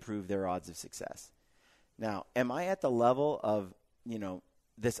greatly improve their odds of success. Now, am I at the level of, you know,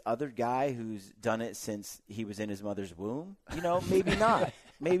 this other guy who's done it since he was in his mother's womb? You know, maybe not.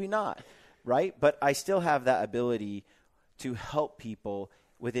 Maybe not, right? But I still have that ability to help people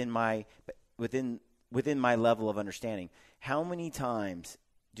within my level of understanding. How many times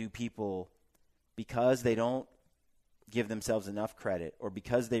do people, because they don't give themselves enough credit or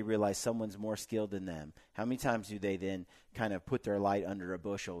because they realize someone's more skilled than them, how many times do they then kind of put their light under a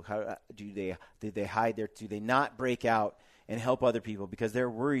bushel? How do they hide do they not break out and help other people because they're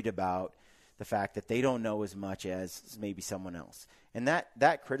worried about the fact that they don't know as much as maybe someone else? And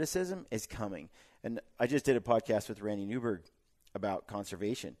that criticism is coming. And I just did a podcast with Randy Newberg about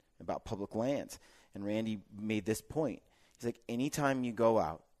conservation, about public lands. And Randy made this point. He's like, anytime you go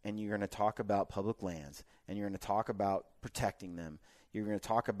out and you're going to talk about public lands and you're going to talk about protecting them, you're going to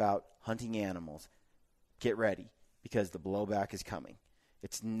talk about hunting animals, get ready because the blowback is coming.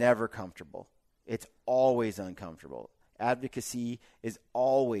 It's never comfortable. It's always uncomfortable. Advocacy is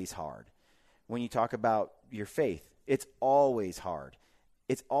always hard. When you talk about your faith, it's always hard.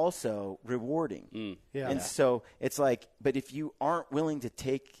 It's also rewarding. And so it's like, but if you aren't willing to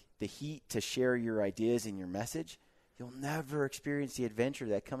take the heat to share your ideas and your message, you'll never experience the adventure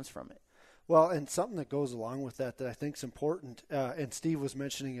that comes from it. Well, and something that goes along with that I think is important, and Steve was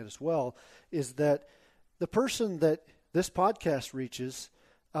mentioning it as well, is that the person that this podcast reaches,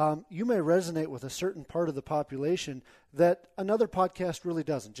 you may resonate with a certain part of the population that another podcast really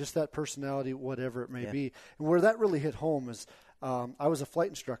doesn't, just that personality, whatever it may be. And where that really hit home is I was a flight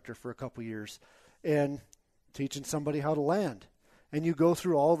instructor for a couple years and teaching somebody how to land. And you go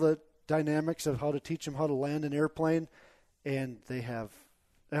through all the dynamics of how to teach them how to land an airplane, and they have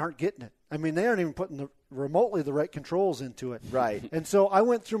they aren't getting it. I mean, they aren't even putting remotely the right controls into it. Right. And so I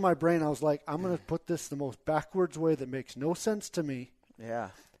went through my brain. I was like, I'm going to put this the most backwards way that makes no sense to me. Yeah.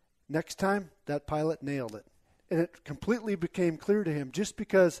 Next time, that pilot nailed it. And it completely became clear to him just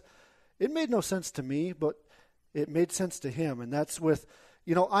because it made no sense to me, but it made sense to him. And that's with,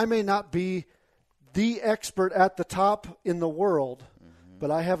 I may not be the expert at the top in the world,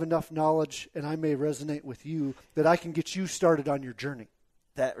 but I have enough knowledge and I may resonate with you that I can get you started on your journey.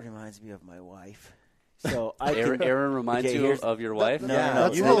 That reminds me of my wife. So Aaron reminds you of your wife?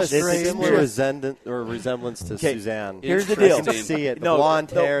 No. You have a similar resemblance to Suzanne. Here's the deal. I can see it. The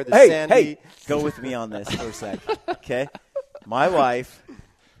blonde hair, the hey, sandy. Hey, go with me on this for a sec. Okay? My wife,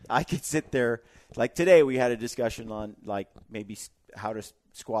 I could sit there. Like today we had a discussion on like maybe how to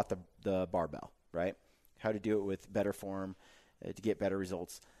squat the barbell, right? How to do it with better form to get better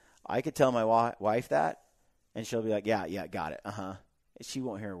results. I could tell my wife that, and she'll be like, yeah, got it. Uh-huh. She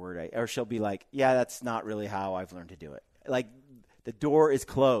won't hear a word. Or she'll be like, yeah, that's not really how I've learned to do it. Like, the door is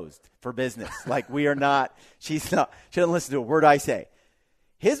closed for business. Like, we are not, she doesn't listen to a word I say.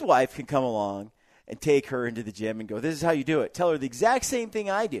 His wife can come along and take her into the gym and go, this is how you do it. Tell her the exact same thing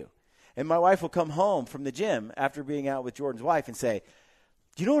I do. And my wife will come home from the gym after being out with Jordan's wife and say,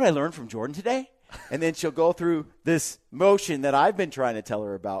 do you know what I learned from Jordan today? And then she'll go through this motion that I've been trying to tell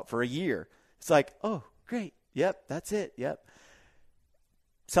her about for a year. It's like, oh, great. Yep, that's it. Yep.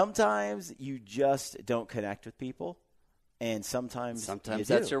 Sometimes you just don't connect with people, and sometimes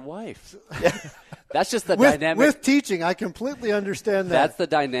that's your wife. That's just the dynamic. With teaching, I completely understand that. That's the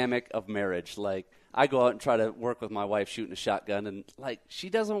dynamic of marriage. Like, I go out and try to work with my wife shooting a shotgun, and, like, she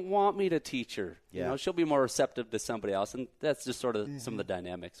doesn't want me to teach her. Yeah. She'll be more receptive to somebody else, and that's just sort of some of the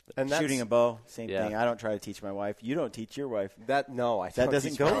dynamics. But and shooting a bow, same thing. I don't try to teach my wife. You don't teach your wife. That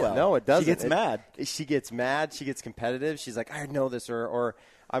doesn't go well. No, it doesn't. She gets mad. She gets mad. She gets competitive. She's like, I know this, or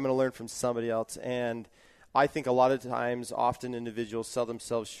I'm going to learn from somebody else. And I think a lot of times, often individuals sell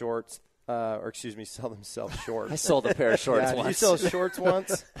themselves short. I sold a pair of shorts once. You sold shorts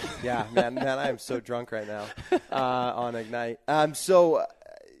once? Yeah, man, I am so drunk right now on Ignite. So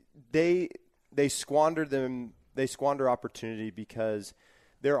they squander them. They squander opportunity because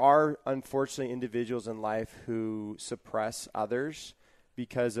there are, unfortunately, individuals in life who suppress others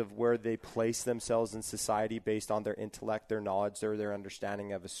because of where they place themselves in society based on their intellect, their knowledge, or their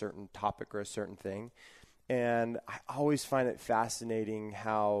understanding of a certain topic or a certain thing. And I always find it fascinating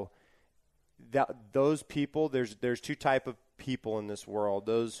how those people, there's two type of people in this world,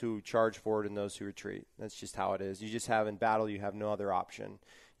 those who charge forward and those who retreat. That's just how it is. You just have in battle, you have no other option.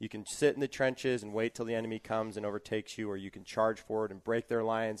 You can sit in the trenches and wait till the enemy comes and overtakes you, or you can charge forward and break their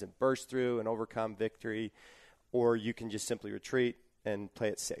lines and burst through and overcome victory, or you can just simply retreat and play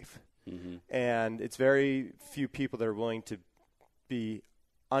it safe. Mm-hmm. And it's very few people that are willing to be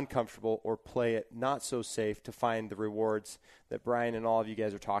uncomfortable or play it not so safe to find the rewards that Brian and all of you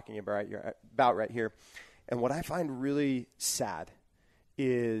guys are talking about right here. And what I find really sad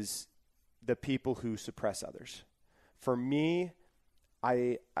is the people who suppress others. For me,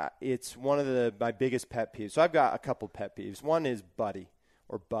 it's one of my biggest pet peeves. So I've got a couple pet peeves. One is buddy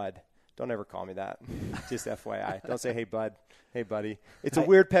or bud. Don't ever call me that. Just FYI. Don't say, hey, bud. Hey, buddy. It's a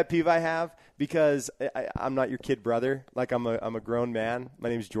weird pet peeve I have because I'm not your kid brother. Like, I'm a grown man. My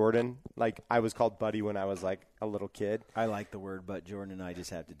name's Jordan. Like, I was called buddy when I was, like, a little kid. I like the word, but Jordan and I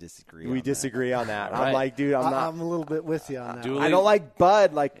just have to disagree We disagree on that. Right. I'm like, dude, I'm a little bit with you on that. I don't like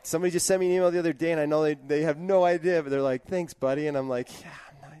bud. Like, somebody just sent me an email the other day, and I know they have no idea, but they're like, thanks, buddy. And I'm like,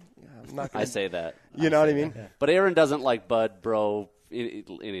 I'm not gonna, I say that. You know what I mean? But Aaron doesn't like bud, bro,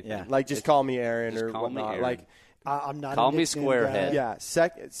 anything. Yeah. Like, just call me Aaron or call me whatnot. Aaron. Like, I'm not. Call a me nickname Squarehead. guy. yeah.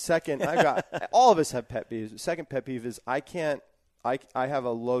 Second, I got all of us have pet peeves. Second pet peeve is I have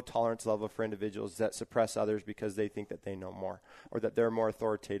a low tolerance level for individuals that suppress others because they think that they know more, or that they're more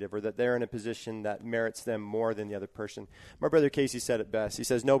authoritative, or that they're in a position that merits them more than the other person. My brother Casey said it best. He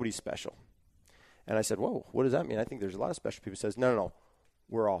says nobody's special, and I said, whoa, what does that mean? I think there's a lot of special people. He says, no,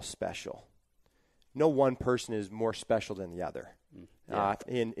 we're all special. No one person is more special than the other. Yeah.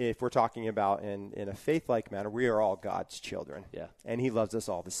 If we're talking about in a faith-like manner, we are all God's children. Yeah. And he loves us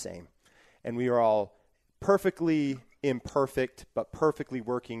all the same. And we are all perfectly imperfect, but perfectly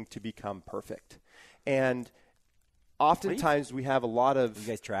working to become perfect. And oftentimes we have a lot of... You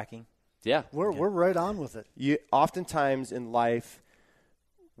guys tracking? Yeah. We're right on with it. Oftentimes in life,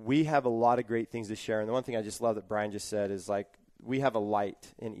 we have a lot of great things to share. And the one thing I just love that Brian just said is, like, we have a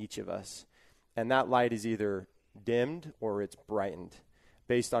light in each of us. And that light is either dimmed or it's brightened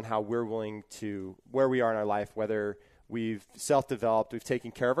based on how we're willing to, where we are in our life, whether we've self-developed, we've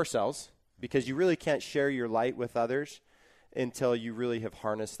taken care of ourselves, because you really can't share your light with others until you really have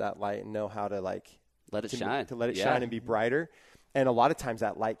harnessed that light and know how to let it shine. To let it shine and be brighter. And a lot of times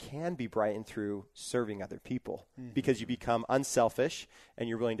that light can be brightened through serving other people because you become unselfish and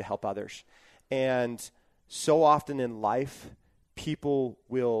you're willing to help others. And so often in life, people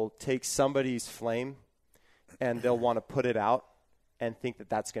will take somebody's flame and they'll want to put it out and think that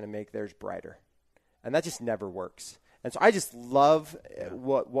that's going to make theirs brighter. And that just never works. And so I just love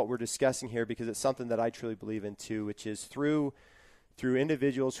what we're discussing here, because it's something that I truly believe in too, which is through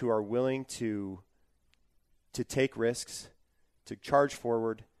individuals who are willing to take risks, to charge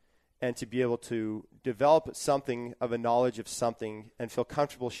forward, and to be able to develop something of a knowledge of something and feel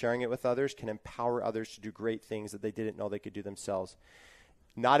comfortable sharing it with others, can empower others to do great things that they didn't know they could do themselves.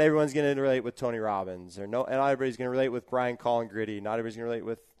 Not everyone's going to relate with Tony Robbins, and not everybody's going to relate with Brian Call and Gritty. Not everybody's going to relate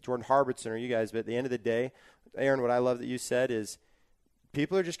with Jordan Harbertson or you guys. But at the end of the day, Aaron, what I love that you said is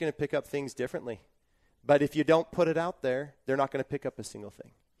people are just going to pick up things differently. But if you don't put it out there, they're not going to pick up a single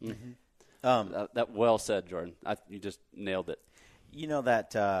thing. Mm-hmm. That well said, Jordan. You just nailed it. You know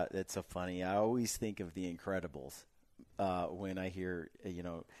that's so funny. I always think of The Incredibles when I hear,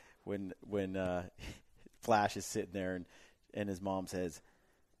 when Flash is sitting there and his mom says,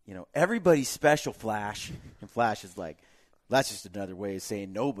 everybody's special, Flash. And Flash is like, that's just another way of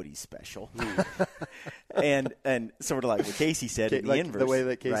saying nobody's special. and sort of like what Casey said in the inverse. The way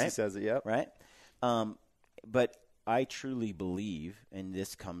that Casey right? says it, yep. Right? But I truly believe, and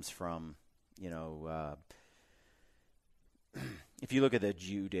this comes from, if you look at the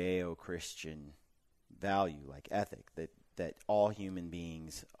Judeo-Christian value, like ethic, that all human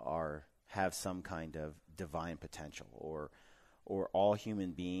beings have some kind of divine potential, or all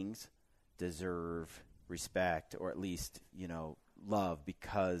human beings deserve respect, or at least, love,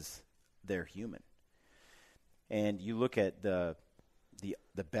 because they're human. And you look at the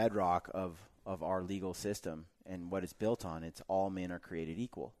bedrock of our legal system and what it's built on, it's all men are created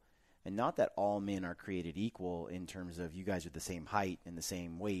equal. And not that all men are created equal in terms of you guys are the same height and the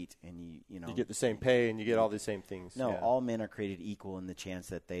same weight, and you get the same pay and you get all the same things. No, all men are created equal in the chance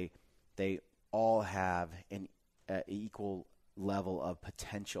that they all have an equal level of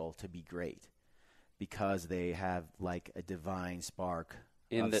potential to be great, because they have like a divine spark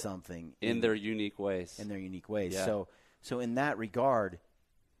of something in their unique ways. In their unique ways. Yeah. So in that regard,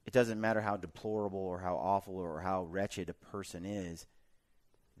 it doesn't matter how deplorable or how awful or how wretched a person is.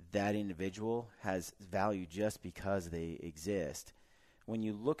 That individual has value just because they exist. When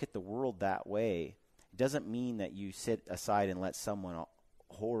you look at the world that way, it doesn't mean that you sit aside and let someone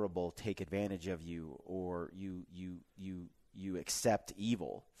horrible take advantage of you, or you accept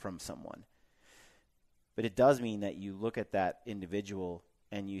evil from someone. But it does mean that you look at that individual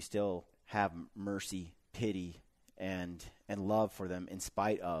and you still have mercy, pity, and love for them in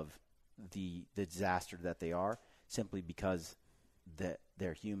spite of the disaster that they are, simply because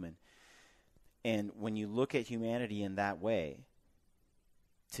they're human. And when you look at humanity in that way,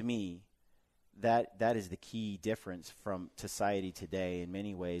 to me, that is the key difference from society today in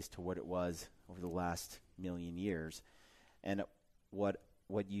many ways to what it was over the last million years. And what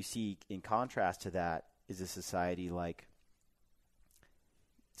you see in contrast to that is a society like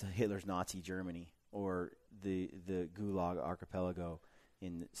Hitler's Nazi Germany, or the Gulag archipelago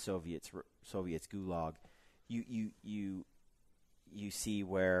in Soviet's Gulag. You see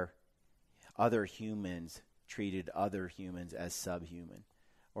where other humans treated other humans as subhuman,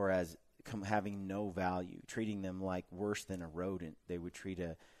 or as having no value, treating them like worse than a rodent. They would treat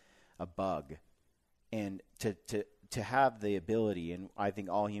a bug. And to have the ability, and I think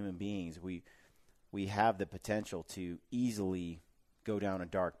all human beings, we have the potential to easily go down a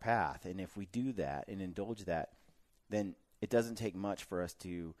dark path. And if we do that and indulge that, then it doesn't take much for us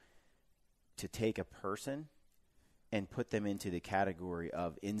to take a person and put them into the category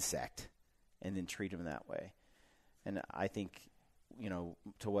of insect and then treat them that way. And I think,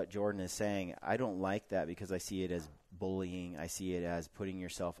 to what Jordan is saying, I don't like that, because I see it as bullying. I see it as putting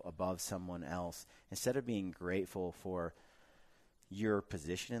yourself above someone else. Instead of being grateful for your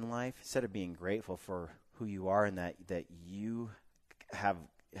position in life, instead of being grateful for who you are and that you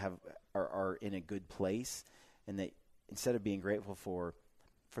are in a good place, and that instead of being grateful for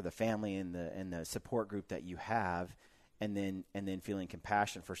the family and the support group that you have, and then feeling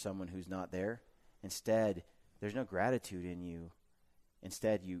compassion for someone who's not there, instead there's no gratitude in you.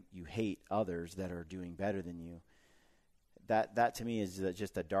 Instead you hate others that are doing better than you. That to me is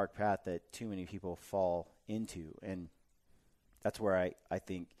just a dark path that too many people fall into. And that's where I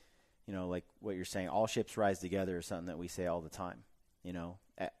think, like what you're saying, all ships rise together is something that we say all the time.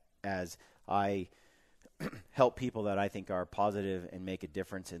 As I help people that I think are positive and make a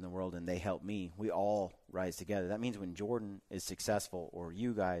difference in the world, and they help me, we all rise together. That means when Jordan is successful, or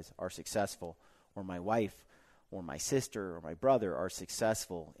you guys are successful, or my wife or my sister or my brother are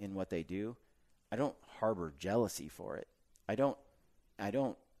successful in what they do, I don't harbor jealousy for it. I'm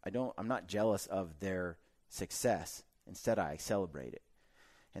not jealous of their success. Instead, I celebrate it.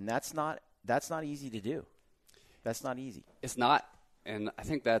 And that's not easy to do. That's not easy. It's not. And I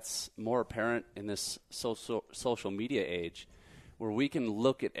think that's more apparent in this social media age, where we can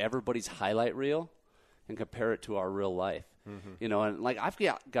look at everybody's highlight reel and compare it to our real life. You know, and like I've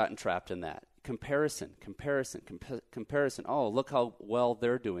gotten trapped in that. Comparison. Oh, look how well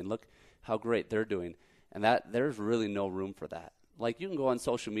they're doing. Look how great they're doing. And that there's really no room for that. Like, you can go on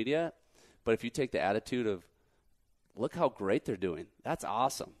social media, but if you take the attitude of, look how great they're doing, that's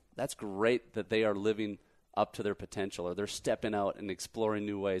awesome. That's great that they are living up to their potential, or they're stepping out and exploring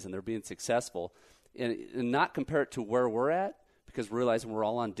new ways, and they're being successful, and not compare it to where we're at, because realizing we're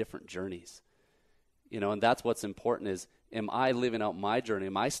all on different journeys. You know, and that's what's important is, am I living out my journey?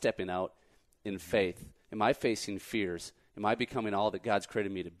 Am I stepping out in faith? Am I facing fears? Am I becoming all that God's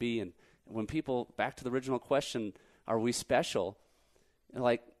created me to be? And when people, back to the original question, are we special?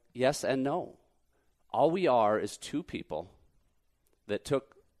 Like, yes and no. All we are is two people that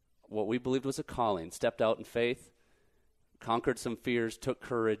took what we believed was a calling, stepped out in faith, conquered some fears, took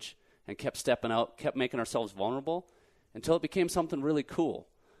courage, and kept stepping out, kept making ourselves vulnerable until it became something really cool.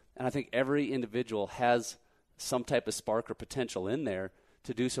 And I think every individual has some type of spark or potential in there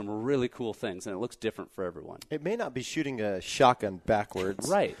to do some really cool things, and it looks different for everyone. It may not be shooting a shotgun backwards,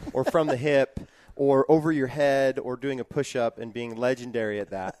 right, or from the hip, or over your head, or doing a push-up and being legendary at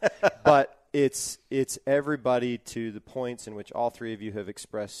that, but it's everybody, to the points in which all three of you have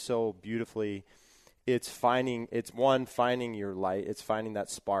expressed so beautifully. It's finding your light. It's finding that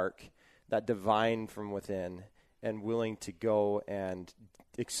spark, that divine from within, and willing to go and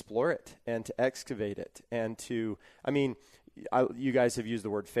explore it and to excavate it. And to, I mean, you guys have used the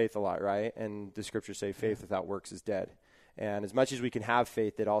word faith a lot, right? And the scriptures say faith without works is dead. And as much as we can have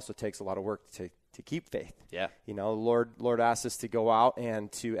faith, it also takes a lot of work to keep faith. Yeah. You know, Lord asks us to go out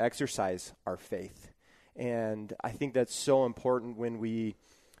and to exercise our faith. And I think that's so important when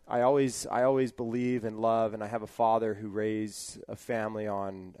I always believe and love, and I have a father who raised a family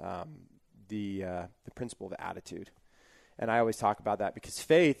on the principle of attitude. And I always talk about that because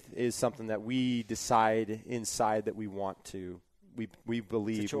faith is something that we decide inside that we want to, we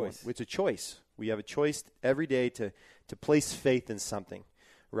believe. It's a choice. It's a choice. We have a choice every day to place faith in something,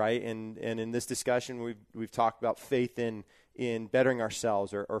 right? And in this discussion, we've talked about faith in bettering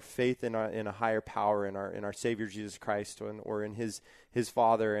ourselves, or faith in a higher power, in our Savior Jesus Christ, or in His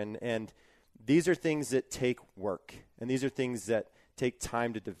Father. And these are things that take work, and these are things that take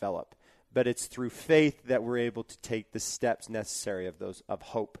time to develop. But it's through faith that we're able to take the steps necessary of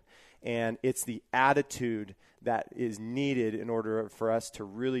hope. And it's the attitude that is needed in order for us to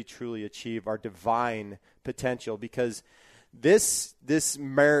really, truly achieve our divine potential. Because this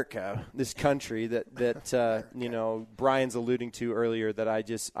America, this country that you know, Brian's alluding to earlier, that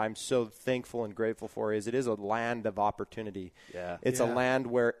I'm so thankful and grateful for, it is a land of opportunity. Yeah. It's a land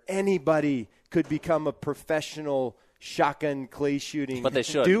where anybody could become a professional shotgun clay shooting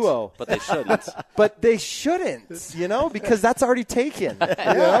duo. But they shouldn't. But they shouldn't, you know, because that's already taken.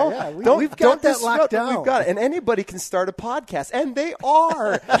 You know? We've got that locked down. We've got it. And anybody can start a podcast. And they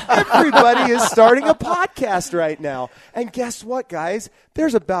are. Everybody is starting a podcast right now. And guess what, guys?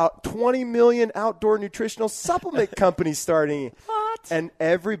 There's about 20 million outdoor nutritional supplement companies starting. What? And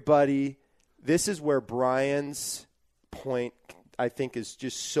everybody, this is where Brian's point, I think, is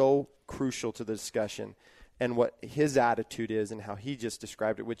just so crucial to the discussion. And what his attitude is and how he just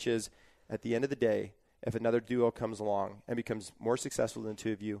described it, which is, at the end of the day, if another duo comes along and becomes more successful than the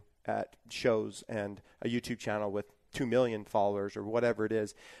two of you at shows and a YouTube channel with 2 million followers or whatever it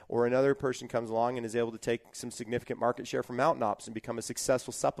is, or another person comes along and is able to take some significant market share from Mountain Ops and become a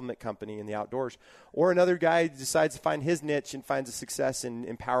successful supplement company in the outdoors, or another guy decides to find his niche and finds a success in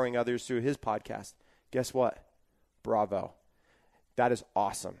empowering others through his podcast, guess what? Bravo. That is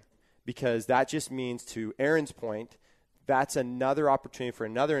awesome. Because that just means, to Aaron's point, that's another opportunity for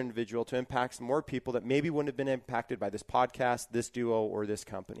another individual to impact some more people that maybe wouldn't have been impacted by this podcast, this duo, or this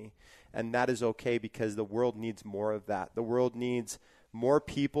company. And that is okay, because the world needs more of that. The world needs more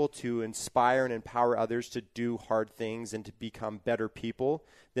people to inspire and empower others to do hard things and to become better people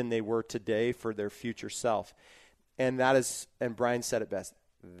than they were today for their future self. And that is, and Brian said it best,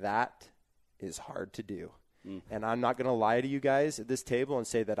 that is hard to do. And I'm not going to lie to you guys at this table and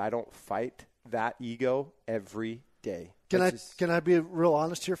say that I don't fight that ego every day. Can I be real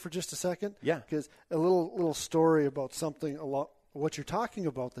honest here for just a second? Yeah. Because a little story about something what you're talking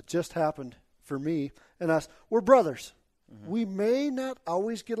about that just happened for me and us. We're brothers. Mm-hmm. We may not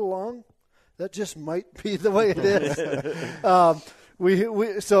always get along. That just might be the way it is.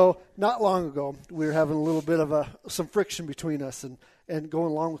 So not long ago, we were having a little bit of some friction between us, and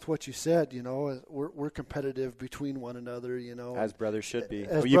going along with what you said, we're competitive between one another, As brothers should be.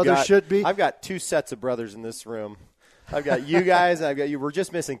 Should be. I've got two sets of brothers in this room. I've got you guys, and I've got you. We're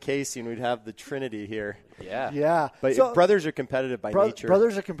just missing Casey, and we'd have the Trinity here. Yeah. Yeah. But brothers are competitive by nature.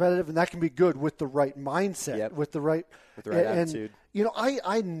 Brothers are competitive, and that can be good with the right mindset, with the right attitude.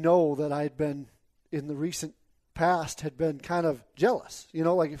 I know that I'd been, in the recent past, had been kind of jealous.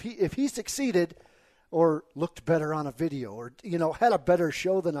 Like if he succeeded or looked better on a video or, had a better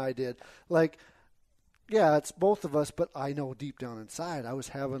show than I did, like, yeah, it's both of us, but I know deep down inside I was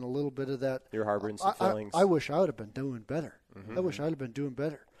having a little bit of that. You're harboring some feelings. I wish I would have been doing better. Mm-hmm. I wish I would have been doing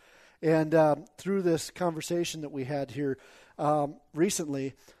better. And through this conversation that we had here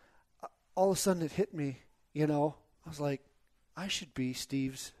recently, all of a sudden it hit me, I was like, I should be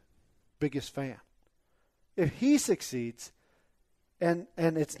Steve's biggest fan. If he succeeds and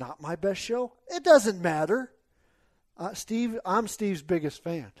it's not my best show, it doesn't matter. I'm Steve's biggest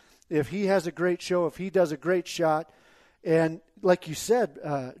fan. If he has a great show, if he does a great shot, and like you said,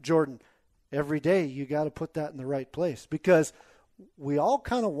 Jordan, every day you got to put that in the right place because we all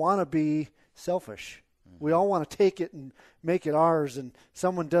kind of want to be selfish. Mm-hmm. We all want to take it and make it ours, and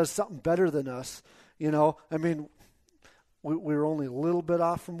someone does something better than us. I mean, we were only a little bit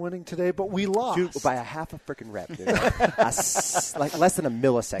off from winning today, but we lost. Dude, by a half a freaking rep, dude. Like less than a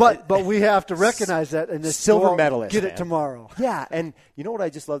millisecond. But we have to recognize that and just silver medalist. Get it tomorrow. Yeah, and you know what I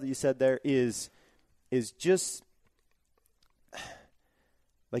just love that you said there is just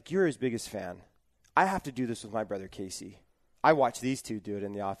like you're his biggest fan. I have to do this with my brother Casey. I watch these two do it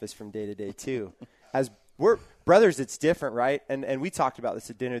in the office from day to day too. As we're brothers, it's different, right? And we talked about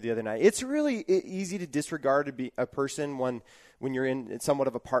this at dinner the other night. It's really easy to disregard to be a person when you're in somewhat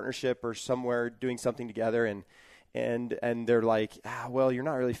of a partnership or somewhere doing something together, and they're like, well, you're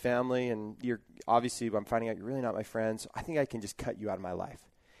not really family, and you're obviously I'm finding out you're really not my friend. So I think I can just cut you out of my life.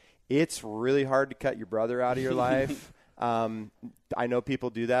 It's really hard to cut your brother out of your life. I know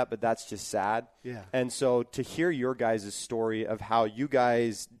people do that, but that's just sad. Yeah. And so to hear your guys' story of how you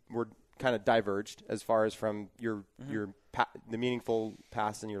guys were kind of diverged as far as from the meaningful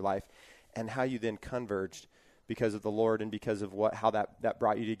past in your life, and how you then converged because of the Lord and because of how that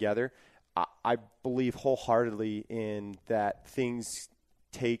brought you together. I believe wholeheartedly in that things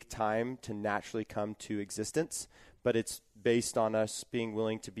take time to naturally come to existence, but it's based on us being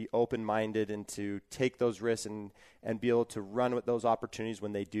willing to be open-minded and to take those risks and be able to run with those opportunities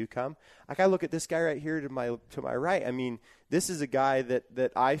when they do come. Like I look at this guy right here to my right. I mean, this is a guy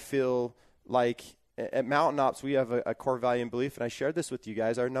that I feel like at Mountain Ops we have a core value and belief, and I shared this with you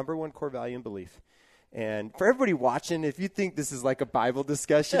guys. Our number one core value and belief. And for everybody watching, if you think this is like a Bible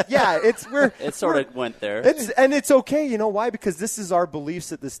discussion, it sort of went there. It's okay. You know why? Because this is our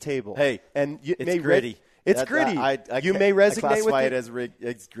beliefs at this table. Hey, and it's gritty. It's gritty. You may resonate with it as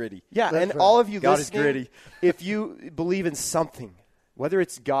it's gritty. Yeah, that's and right. all of you God listening, is gritty. If you believe in something, whether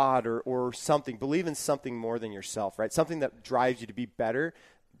it's God or something, believe in something more than yourself, right? Something that drives you to be better.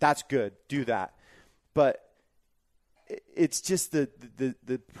 That's good. Do that. But it's just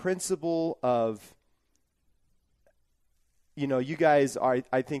the principle of, you guys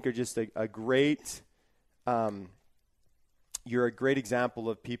I think are just a great. You're a great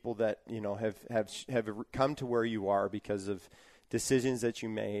example of people that have come to where you are because of decisions that you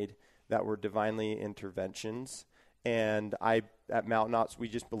made that were divinely interventions. And at Mountain Ops, we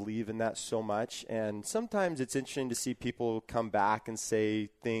just believe in that so much. And sometimes it's interesting to see people come back and say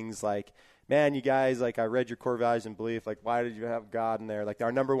things like, man, you guys, like I read your core values and belief. Like, why did you have God in there? Like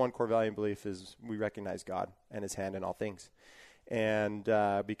our number one core value and belief is we recognize God and his hand in all things. And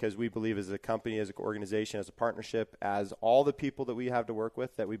because we believe as a company, as an organization, as a partnership, as all the people that we have to work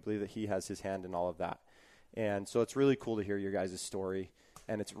with, that we believe that he has his hand in all of that. And so it's really cool to hear your guys' story.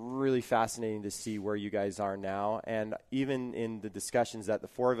 And it's really fascinating to see where you guys are now. And even in the discussions that the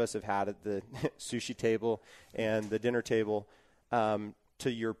four of us have had at the sushi table and the dinner table, to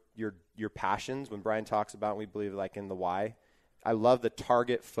your passions, when Brian talks about, we believe like in the why. I love the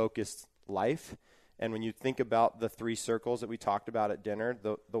target-focused life. And when you think about the three circles that we talked about at dinner,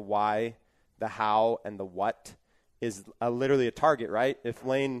 the why, the how, and the what is literally a target, right? If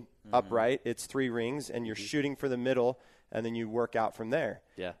laying upright, it's 3 rings, and you're shooting for the middle, and then you work out from there.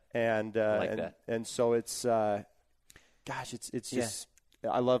 Yeah. And I like that. And so it's, it's just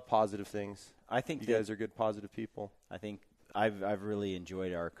I love positive things. I think you guys are good, positive people. I think I've really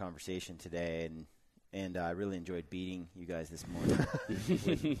enjoyed our conversation today, and I really enjoyed beating you guys this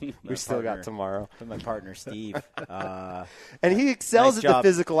morning. We still got tomorrow. With my partner, Steve. And he excels nice at job. the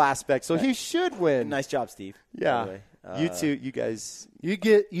physical aspect, so he should win. Nice job, Steve. Yeah. By the way. You two, you guys. You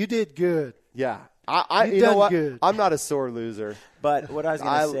did good. Yeah. You've you know done what? good. I'm not a sore loser. But what I was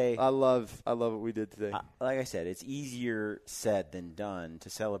going to say, I love what we did today. like I said, it's easier said than done to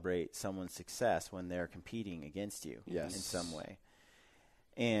celebrate someone's success when they're competing against you in some way.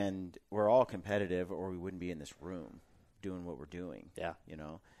 And we're all competitive, or we wouldn't be in this room doing what we're doing. Yeah. You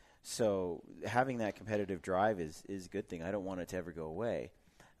know, so having that competitive drive is a good thing. I don't want it to ever go away,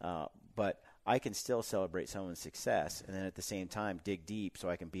 but I can still celebrate someone's success, and then at the same time dig deep so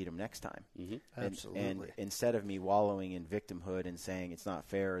I can beat them next time. Mm-hmm. Absolutely. And instead of me wallowing in victimhood and saying it's not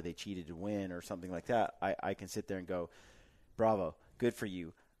fair or they cheated to win or something like that, I can sit there and go, bravo, good for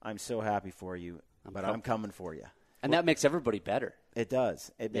you. I'm so happy for you, but I'm coming for you. And that makes everybody better. It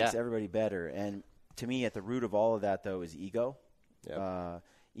does. It makes everybody better. And to me, at the root of all of that, though, is ego. Yep.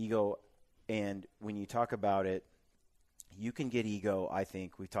 Ego. And when you talk about it, you can get ego, I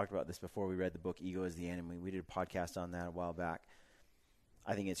think. We talked about this before we read the book, Ego is the Enemy. We did a podcast on that a while back.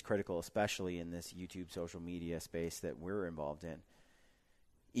 I think it's critical, especially in this YouTube social media space that we're involved in.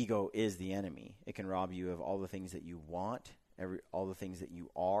 Ego is the enemy. It can rob you of all the things that you want, all the things that you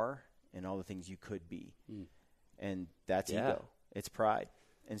are, and all the things you could be. And that's ego. It's pride.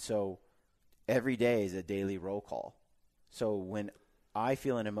 And so every day is a daily roll call. So when I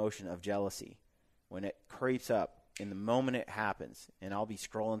feel an emotion of jealousy, when it creeps up, in the moment it happens, and I'll be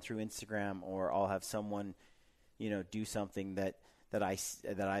scrolling through Instagram, or I'll have someone, do something that I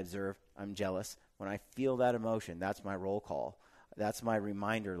observe, I'm jealous. When I feel that emotion, that's my roll call. That's my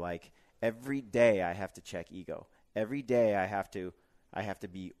reminder. Like every day I have to check ego. Every day I have to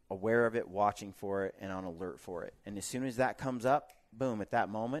be aware of it, watching for it, and on alert for it. And as soon as that comes up, boom, at that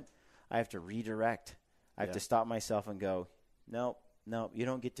moment, I have to redirect. I have to stop myself and go, no, you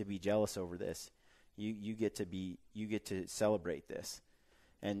don't get to be jealous over this. You get to celebrate this,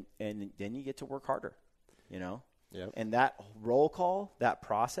 and then you get to work harder, Yep. And that roll call, that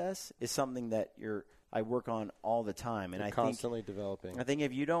process, is something that I work on all the time, and You're constantly developing. I think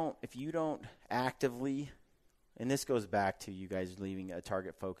if you don't actively, and this goes back to you guys leading a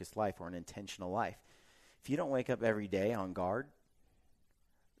target focused life or an intentional life, if you don't wake up every day on guard,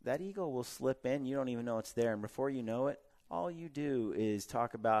 that ego will slip in. You don't even know it's there, and before you know it, all you do is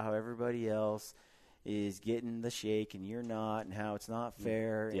talk about how everybody else is getting the shake and you're not, and how it's not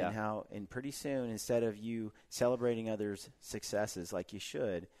fair, and pretty soon, instead of you celebrating others' successes like you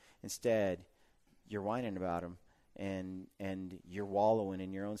should, instead you're whining about them and you're wallowing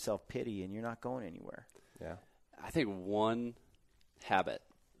in your own self-pity, and you're not going anywhere. Yeah. I think one habit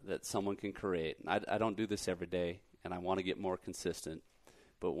that someone can create, and I don't do this every day, and I want to get more consistent,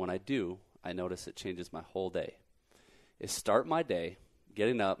 but when I do, I notice it changes my whole day, is start my day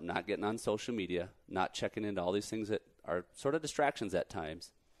getting up, not getting on social media, not checking into all these things that are sort of distractions at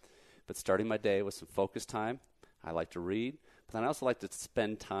times, but starting my day with some focused time. I like to read, but then I also like to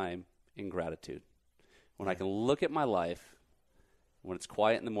spend time in gratitude. When I can look at my life, when it's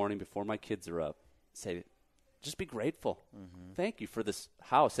quiet in the morning before my kids are up, say, just be grateful. Mm-hmm. Thank you for this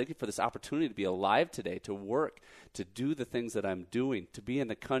house. Thank you for this opportunity to be alive today, to work, to do the things that I'm doing, to be in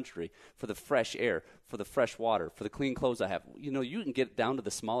the country, for the fresh air, for the fresh water, for the clean clothes I have. You can get down to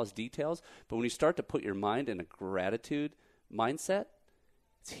the smallest details, but when you start to put your mind in a gratitude mindset,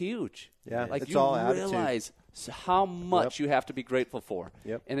 it's huge. Yeah, like it's you all realize how much you have to be grateful for.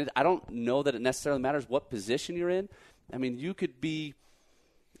 Yep. And I don't know that it necessarily matters what position you're in. I mean, you could be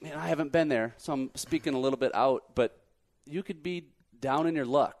 – man, I haven't been there, so I'm speaking a little bit out, but you could be down in your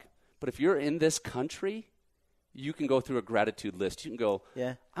luck. But if you're in this country, you can go through a gratitude list. You can go,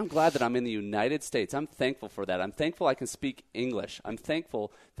 I'm glad that I'm in the United States. I'm thankful for that. I'm thankful I can speak English. I'm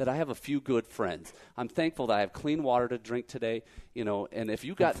thankful that I have a few good friends. I'm thankful that I have clean water to drink today. And if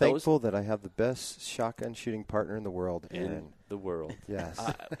you got I'm thankful that I have the best shotgun shooting partner in the world, Aaron. In the world. Yes.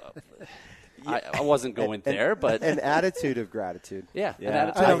 I wasn't going there, but an attitude of gratitude. Yeah. I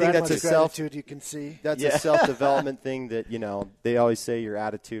know think that that's much a gratitude you can see. That's a self-development thing that, they always say your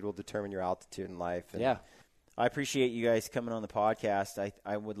attitude will determine your altitude in life. And I appreciate you guys coming on the podcast.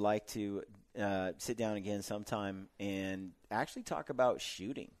 I would like to sit down again sometime and actually talk about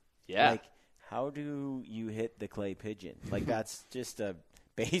shooting. Yeah. Like, how do you hit the clay pigeon? Like, that's just a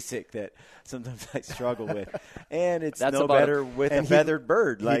basic that sometimes I struggle with. And it's That's no about better with a feathered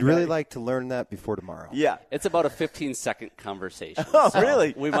bird. He'd really like to learn that before tomorrow. Yeah. It's about a 15-second conversation. Oh, so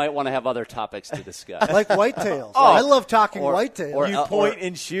really? We might want to have other topics to discuss. Like whitetails. I love talking whitetails. or- You point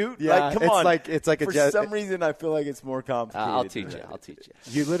and shoot? Yeah, like, come it's on. like a For jet. some reason, I feel like it's more complicated. I'll than teach you. that. I'll teach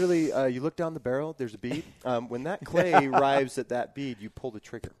you. You literally you look down the barrel. There's a bead. When that clay arrives at that bead, you pull the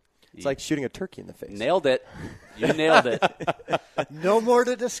trigger. It's like shooting a turkey in the face. Nailed it. You nailed it. No more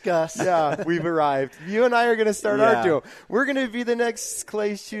to discuss. Yeah, we've arrived. You and I are going to start Yeah. our duo. We're going to be the next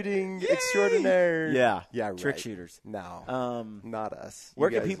clay shooting extraordinaire. Yeah. Yeah, right. Trick shooters. No, not us. Where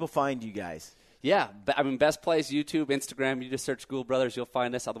You can guys- people find you guys? Yeah, best place, YouTube, Instagram. You just search Gould Brothers, you'll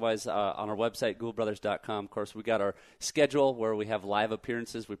find us. Otherwise, on our website, gouldbrothers.com. Of course, we got our schedule where we have live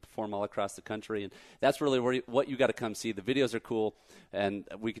appearances. We perform all across the country, and that's really what you got to come see. The videos are cool, and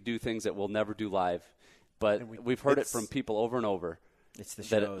we could do things that we'll never do live. But we've heard it from people over and over. It's the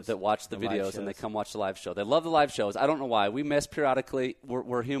shows. That watch the live videos and they shows. come watch the live show. They love the live shows. I don't know why. We miss periodically.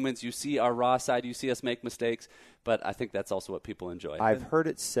 We're humans. You see our raw side. You see us make mistakes. But I think that's also what people enjoy. I've heard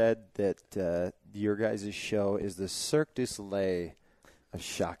it said that your guys' show is the Cirque du Soleil of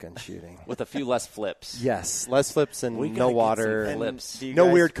shotgun shooting. With a few less flips. Yes, less flips and We no gotta get water, some and flips. Do you no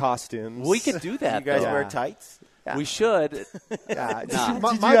guys- weird costumes. We could do that. You guys though. wear tights? We should. Yeah. Nah.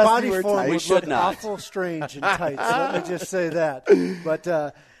 My, Did my you ask body me where form tights- We would should look not. awful strange in tights. Let me just say that.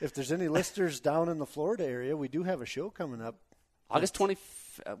 But if there's any listeners down in the Florida area, we do have a show coming up. August 25th.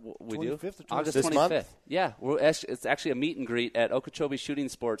 We do? 25th or August 26th? 25th. This month? Yeah. It's actually a meet and greet at Okeechobee Shooting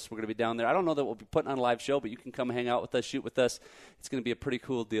Sports. We're going to be down there. I don't know that we'll be putting on a live show, but you can come hang out with us, shoot with us. It's going to be a pretty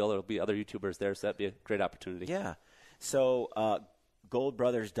cool deal. There'll be other YouTubers there, so that'd be a great opportunity. Yeah. So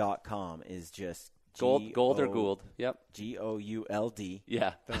gouldbrothers.com is just Gould or Gould. Yep. Gould.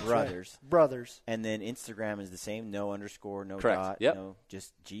 Yeah. Brothers. Brothers. And then Instagram is the same, no underscore, no Correct. dot, Yep. no,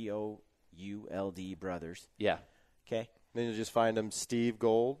 just Gould Brothers. Yeah. Okay. Then you'll just find him, Steve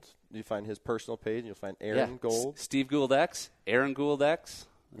Gould. You find his personal page. You'll find Aaron Yeah. Gould. Steve Gould X, Aaron Gould X.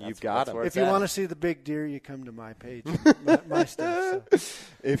 You've got him. where If it's you at. want to see the big deer, you come to my page, my stuff. So.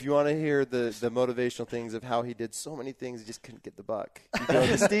 If you want to hear the motivational things of how he did so many things, he just couldn't get the buck. You go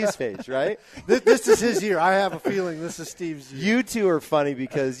to Steve's page, right? This is his year. I have a feeling this is Steve's year. You two are funny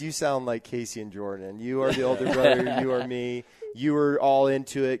because you sound like Casey and Jordan. You are the older brother. You are me. You were all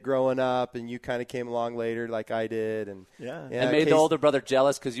into it growing up, and you kind of came along later like I did. And And made the older brother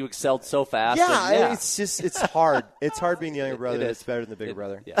jealous because you excelled so fast. Yeah, and, it's hard. It's hard being the younger brother. is. It's better than the bigger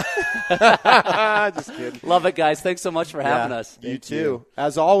brother. Yeah. Just kidding. Love it, guys. Thanks so much for having us. You too.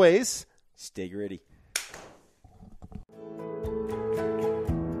 As always, Stay gritty.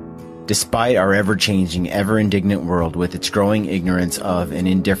 Despite our ever-changing, ever-indignant world with its growing ignorance of and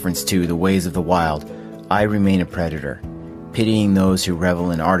indifference to the ways of the wild, I remain a predator, pitying those who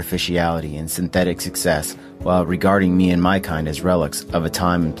revel in artificiality and synthetic success while regarding me and my kind as relics of a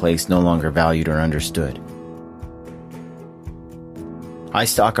time and place no longer valued or understood. I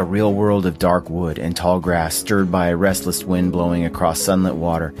stalk a real world of dark wood and tall grass stirred by a restless wind blowing across sunlit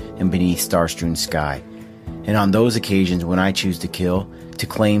water and beneath star-strewn sky. And on those occasions when I choose to kill, to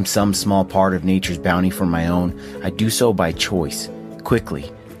claim some small part of nature's bounty for my own, I do so by choice,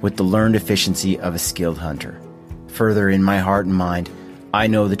 quickly, with the learned efficiency of a skilled hunter. Further, in my heart and mind, I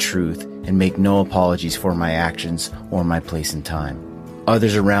know the truth and make no apologies for my actions or my place in time.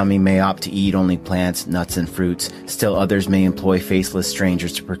 Others around me may opt to eat only plants, nuts, and fruits. Still others may employ faceless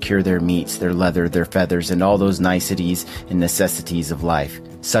strangers to procure their meats, their leather, their feathers, and all those niceties and necessities of life.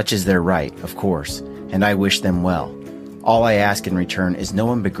 Such is their right, of course, and I wish them well. All I ask in return is no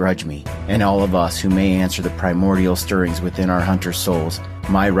one begrudge me, and all of us who may answer the primordial stirrings within our hunter souls,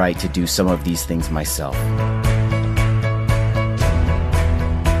 my right to do some of these things myself.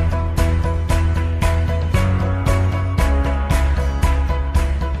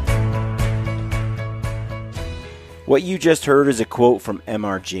 What you just heard is a quote from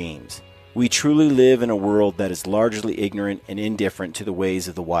M.R. James. We truly live in a world that is largely ignorant and indifferent to the ways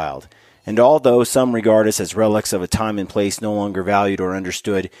of the wild. And although some regard us as relics of a time and place no longer valued or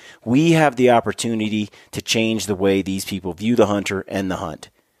understood, we have the opportunity to change the way these people view the hunter and the hunt.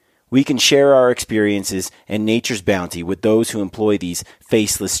 We can share our experiences and nature's bounty with those who employ these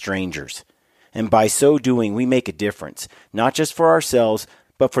faceless strangers. And by so doing, we make a difference, not just for ourselves,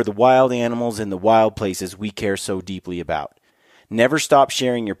 but for the wild animals in the wild places we care so deeply about. Never stop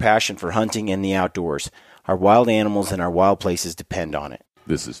sharing your passion for hunting and the outdoors. Our wild animals and our wild places depend on it.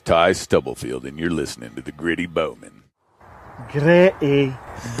 This is Ty Stubblefield, and you're listening to The Gritty Bowman. Gritty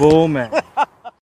Bowman.